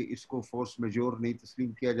है कि इसको फोर्स मेजोर नहीं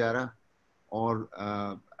तस्लीम किया जा रहा, और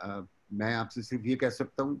मैं आपसे सिर्फ ये कह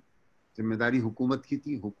सकता हूँ जिम्मेदारी हुकूमत की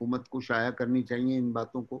थी, हुकूमत को शाया करनी चाहिए इन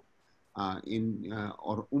बातों को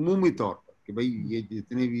और उमूमी तौर पर कि भाई ये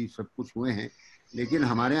जितने भी सब कुछ हुए हैं, लेकिन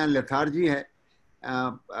हमारे यहाँ लेथार्जी है,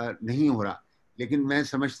 नहीं हो रहा. लेकिन मैं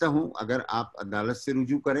समझता हूँ अगर आप अदालत से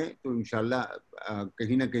रुजू करें तो इंशाल्लाह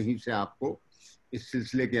कहीं ना कहीं से आपको इस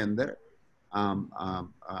सिलसिले के अंदर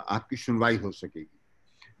आपकी सुनवाई हो सकेगी.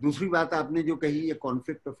 दूसरी बात आपने जो कही ये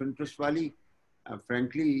कॉन्फ्लिक्ट ऑफ इंटरेस्ट वाली,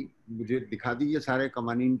 फ्रैंकली मुझे दिखा दीजिए सारे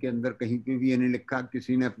कवानीन के अंदर कहीं पे भी ये नहीं लिखा,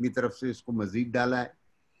 किसी ने अपनी तरफ से इसको मजीद डाला है.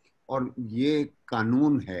 और ये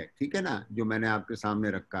कानून है, ठीक है ना, जो मैंने आपके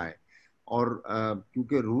सामने रखा है. और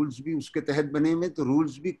क्योंकि रूल्स भी उसके तहत बने हुए, तो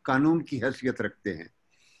रूल्स भी कानून की हैसियत रखते हैं.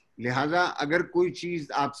 लिहाजा अगर कोई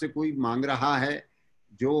चीज़ आपसे कोई मांग रहा है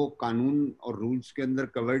जो कानून और रूल्स के अंदर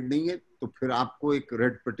कवर्ड नहीं है, तो फिर आपको एक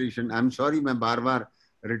red petition, I am sorry मैं बार बार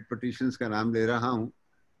रेड पिटीशंस का नाम ले रहा हूँ,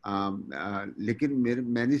 लेकिन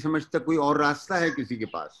मैं नहीं समझता कोई और रास्ता है किसी के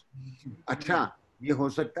पास. अच्छा, ये हो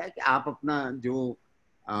सकता है कि आप अपना जो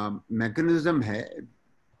मैकेनिज्म है,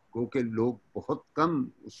 क्योंकि लोग बहुत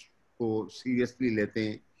कम उसको सीरियसली लेते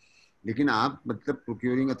हैं, लेकिन आप मतलब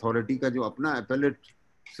प्रोक्योरिंग अथॉरिटी का जो अपना एपेलेट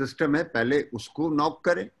सिस्टम है, पहले उसको नॉक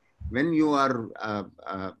करें. when you are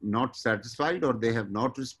not satisfied or they have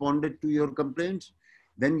not responded to your complaints,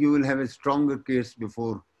 then you will have a stronger case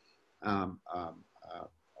before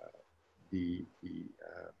the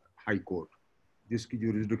high court, जिसकी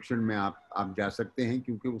jurisdiction में आप जा सकते हैं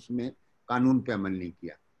क्योंकि उसमें कानून पे अमल नहीं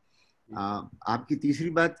किया. आपकी तीसरी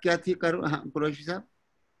बात क्या थी कुरैशी साहब?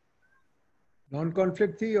 नॉन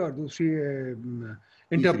कॉन्फ्लिक्ट थी और दूसरी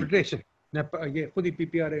इंटरप्रिटेशन, ये खुद ही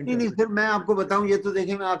पीपीआर. नहीं, फिर मैं आपको बताऊं, ये तो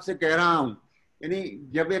देखिए मैं आपसे कह रहा हूं, यानी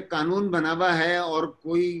जब एक कानून बना हुआ है और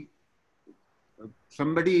कोई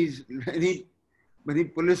somebody यानी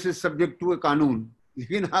पुलिस इज सब्जेक्ट टू ए कानून,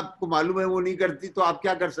 लेकिन आपको मालूम है वो नहीं करती, तो आप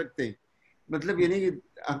क्या कर सकते हैं? मतलब यानी कि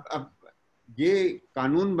अब ये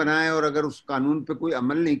कानून बनाए और अगर उस कानून पे कोई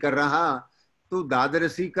अमल नहीं कर रहा, तो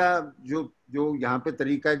दादरसी का जो यहाँ पे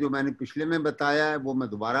तरीका है जो मैंने पिछले में बताया है, वो मैं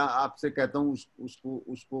दोबारा आपसे कहता हूँ,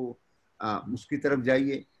 उसको उसकी तरफ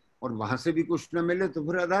जाइए, और वहां से भी कुछ न मिले तो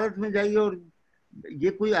फिर अदालत में जाइए. और ये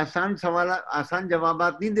कोई आसान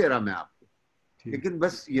जवाबात नहीं दे रहा मैं आपको, लेकिन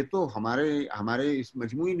बस ये तो हमारे इस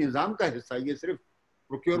मजमूई निजाम का हिस्सा, ये सिर्फ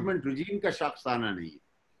प्रोक्योरमेंट रिजीम का शाखसाना नहीं है.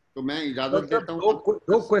 तो मैं इजाजत देता हूँ.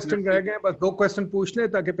 दो क्वेश्चन रह गए, बस 2 क्वेश्चन पूछ लें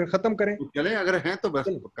ताकि फिर खत्म करें. चलें, अगर हैं तो बस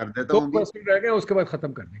कर देता हूँ. 2 क्वेश्चन रह गए, उसके बाद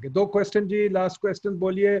खत्म कर देंगे. 2 क्वेश्चन जी, लास्ट क्वेश्चन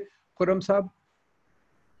बोलिए खुर्रम साहब.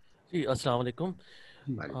 जी अस्सलाम वालेकुम.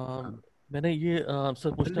 मैंने ये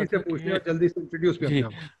सर पूछना था कि जल्दी से इंट्रोड्यूस जी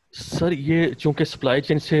सर, ये चूंकि सप्लाई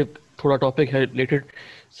चेन से थोड़ा टॉपिक है रिलेटेड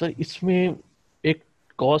सर, इसमें एक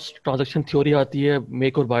कॉस्ट ट्रांजैक्शन थ्योरी आती है,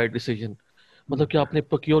 मेक और बाय डिसीजन. مطلب کہ آپ نے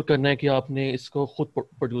پروکیور کرنا ہے کہ آپ نے اس کو خود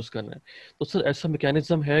پروڈیوس کرنا ہے. تو سر ایسا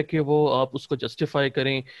میکینزم ہے کہ وہ آپ اس کو جسٹیفائی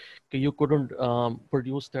کریں کہ you couldn't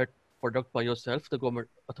produce that product by your self, the government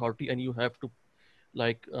authority, and you have to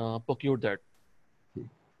like procure that.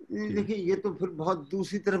 دیکھیے یہ تو پھر بہت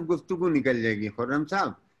دوسری طرف گفتگو نکل جائے گی خرم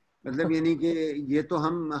صاحب. مطلب یعنی کہ یہ تو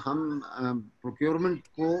ہم پروکیورمنٹ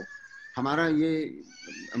کو ہمارا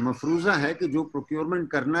یہ مفروضہ ہے کہ جو پروکیورمنٹ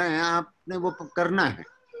کرنا ہے آپ نے وہ کرنا ہے.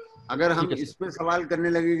 اگر ہم اس پہ سوال کرنے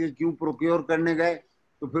لگے کہ کیوں پروکیور کرنے گئے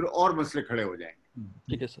تو پھر اور مسئلے کھڑے ہو جائیں گے.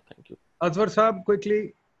 ٹھیک ہے سر, تھینک یو. اظہر صاحب کوئکلی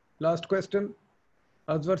لاسٹ کوسچن.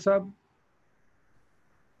 اظہر صاحب,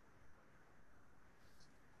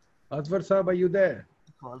 اظہر صاحب are you there?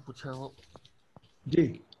 سوال پوچھا ہے وہ. جی.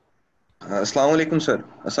 Assalamu alaikum sir.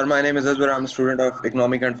 Sir, my name is Azwar. I'm a student of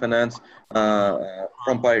Economic and Finance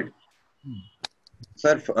from PIDE.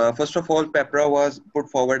 Sir, first of all, PEPRA was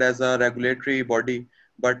put forward as a regulatory body,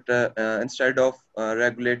 but instead of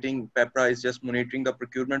regulating, PEPRA is just monitoring the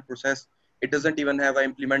procurement process. It doesn't even have an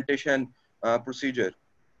implementation procedure.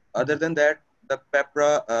 Other than that, the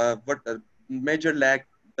PEPRA, what major lag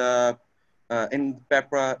in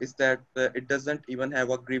PEPRA is that it doesn't even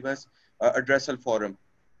have a grievance addressal forum.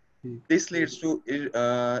 This leads to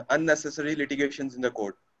unnecessary litigations in the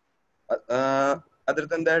court. Other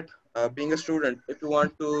than that, being a student, if you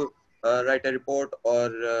want to write a report or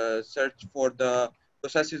search for the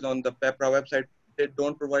processes on the PEPRA website, they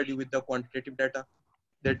don't provide you with the quantitative data.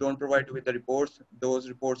 They don't provide you with the reports. Those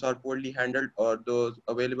reports are poorly handled or those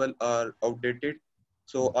available are outdated.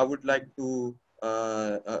 So I would like to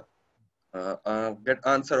get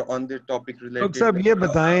answer on the topic related. Dr. Sahab, ye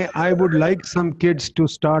bataएं, I would like some kids to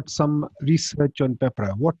start some research on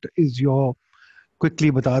PEPRA. What is your,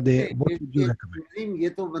 quickly बता दे, what would you recommend? یہ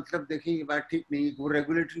تو مطلب دیکھیں یہ بات ٹھیک نہیں. وہ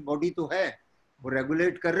ریگولیٹری باڈی تو ہے, وہ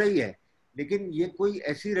ریگولیٹ کر رہی ہے, لیکن یہ کوئی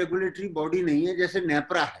ایسی ریگولیٹری باڈی نہیں ہے جیسے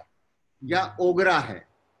نیپرا ہے یا اوگرا ہے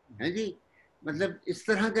جی. مطلب اس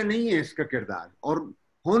طرح کا نہیں ہے اس کا کردار, اور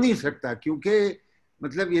ہو نہیں سکتا, کیونکہ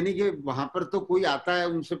مطلب یعنی کہ وہاں پر تو کوئی آتا ہے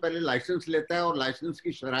ان سے پہلے لائسنس لیتا ہے اور لائسنس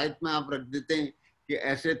کی شرائط میں آپ رکھ دیتے ہیں کہ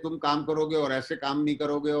ایسے تم کام کرو گے اور ایسے کام نہیں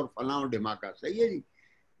کرو گے اور فلاں اور ڈھماکا. صحیح ہے جی.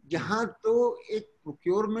 یہاں تو ایک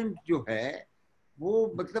پروکیورمنٹ جو ہے وہ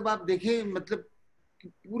مطلب آپ دیکھیں مطلب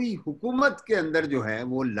پوری حکومت کے اندر جو ہے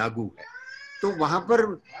وہ لاگو ہے. تو وہاں پر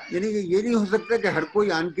یعنی کہ یہ نہیں ہو سکتا کہ ہر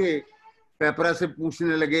کوئی آن کے پیپرا سے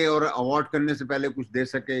پوچھنے لگے اور اوارڈ کرنے سے پہلے کچھ دے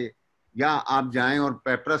سکے, یا آپ جائیں اور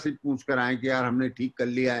پیپرا سے پوچھ کر آئیں کہ یار ہم نے ٹھیک کر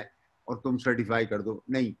لیا ہے اور تم سرٹیفائی کر دو.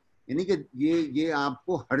 نہیں, یعنی کہ یہ آپ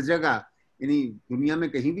کو ہر جگہ, یعنی دنیا میں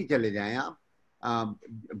کہیں بھی چلے جائیں آپ,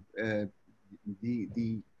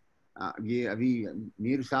 یہ ابھی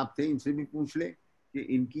میر صاحب تھے, ان سے بھی پوچھ لیں کہ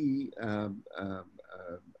ان کی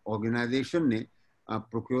آرگنائزیشن نے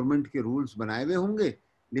پروکیورمنٹ کے رولز بنائے ہوئے ہوں گے,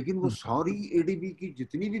 لیکن وہ ساری اے ڈی بی کی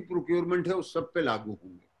جتنی بھی پروکیورمنٹ ہے اس سب پہ لاگو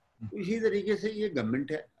ہوں گے. تو اسی طریقے سے یہ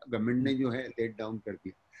گورنمنٹ ہے, گورنمنٹ نے جو ہے لیٹ ڈاؤن کر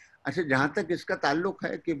دیا. اچھا, جہاں تک اس کا تعلق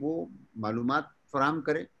ہے کہ وہ معلومات فراہم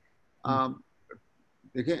کرے,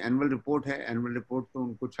 دیکھیں اینول رپورٹ ہے, اینول رپورٹ تو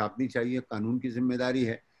ان کو چھاپنی چاہیے, قانون کی ذمہ داری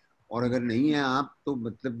ہے. اور اگر نہیں ہے آپ تو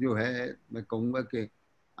مطلب جو ہے میں کہوں گا کہ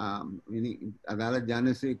یعنی عدالت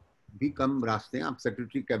جانے سے بھی کم راستے ہیں. آپ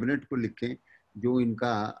سیکرٹری کیبنٹ کو لکھیں جو ان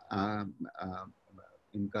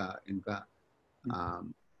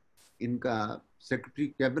کا سیکرٹری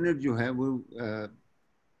کیبنٹ جو ہے وہ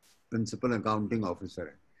پرنسپل اکاؤنٹنگ آفیسر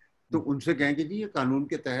ہے, تو ان سے کہیں کہ جی یہ قانون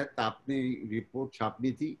کے تحت آپ نے رپورٹ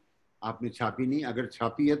چھاپنی تھی, آپ نے چھاپی نہیں, اگر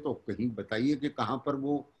چھاپی ہے تو کہیں بتائیے کہ کہاں پر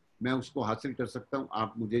وہ میں اس کو حاصل کر سکتا ہوں,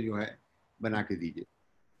 آپ مجھے جو ہے بنا کے دیجیے,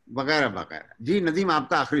 وغیرہ وغیرہ. جی ندیم, آپ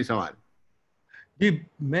کا آخری سوال. جی,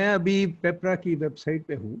 میں ابھی پیپرا کی ویب سائٹ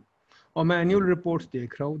پہ ہوں اور میں اینیول رپورٹس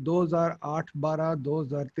دیکھ رہا ہوں. 2008-12,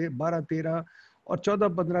 2012-13 اور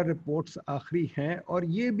 14-15 رپورٹس آخری ہیں, اور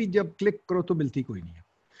یہ بھی جب کلک کرو تو ملتی کوئی نہیں ہے.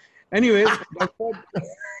 اینی ویز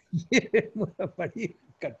یہ بڑی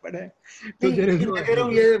کٹپٹ ہے.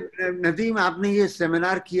 یہ ندیم آپ نے یہ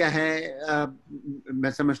سیمینار کیا ہے,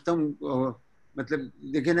 میں سمجھتا ہوں مطلب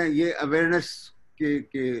دیکھیں نا یہ اویئرنیس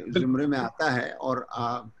کے زمرے میں آتا ہے, اور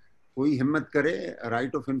کوئی ہمت کرے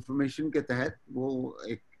رائٹ آف انفارمیشن کے تحت وہ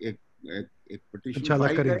ایک پٹیشن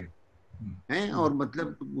فائل کرے ہیں, اور مطلب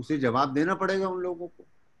اسے جواب دینا پڑے گا ان لوگوں کو.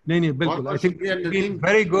 نہیں بالکل, I think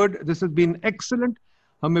very good, this has been excellent.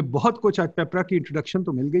 ہمیں بہت کچھ آج پیپرا کی انٹروڈکشن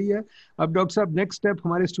تو مل گئی ہے. اب ڈاکٹر صاحب نیکسٹ اسٹیپ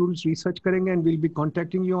ہمارے اسٹوڈنٹس ریسرچ کریں گے and we'll be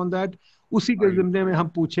contacting you on that. اسی کے ضمن میں ہم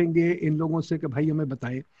پوچھیں گے ان لوگوں سے کہ بھائی ہمیں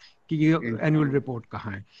بتائیں کہ یہ اینوئل رپورٹ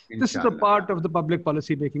کہاں ہے. This is a part of the public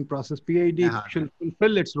policy making process. P I D shall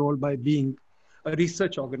fulfil its role by being a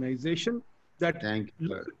research organization that.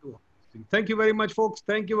 Thank you very much folks.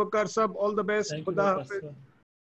 Thank you Waqar sahab, all the best. Khuda Hafiz.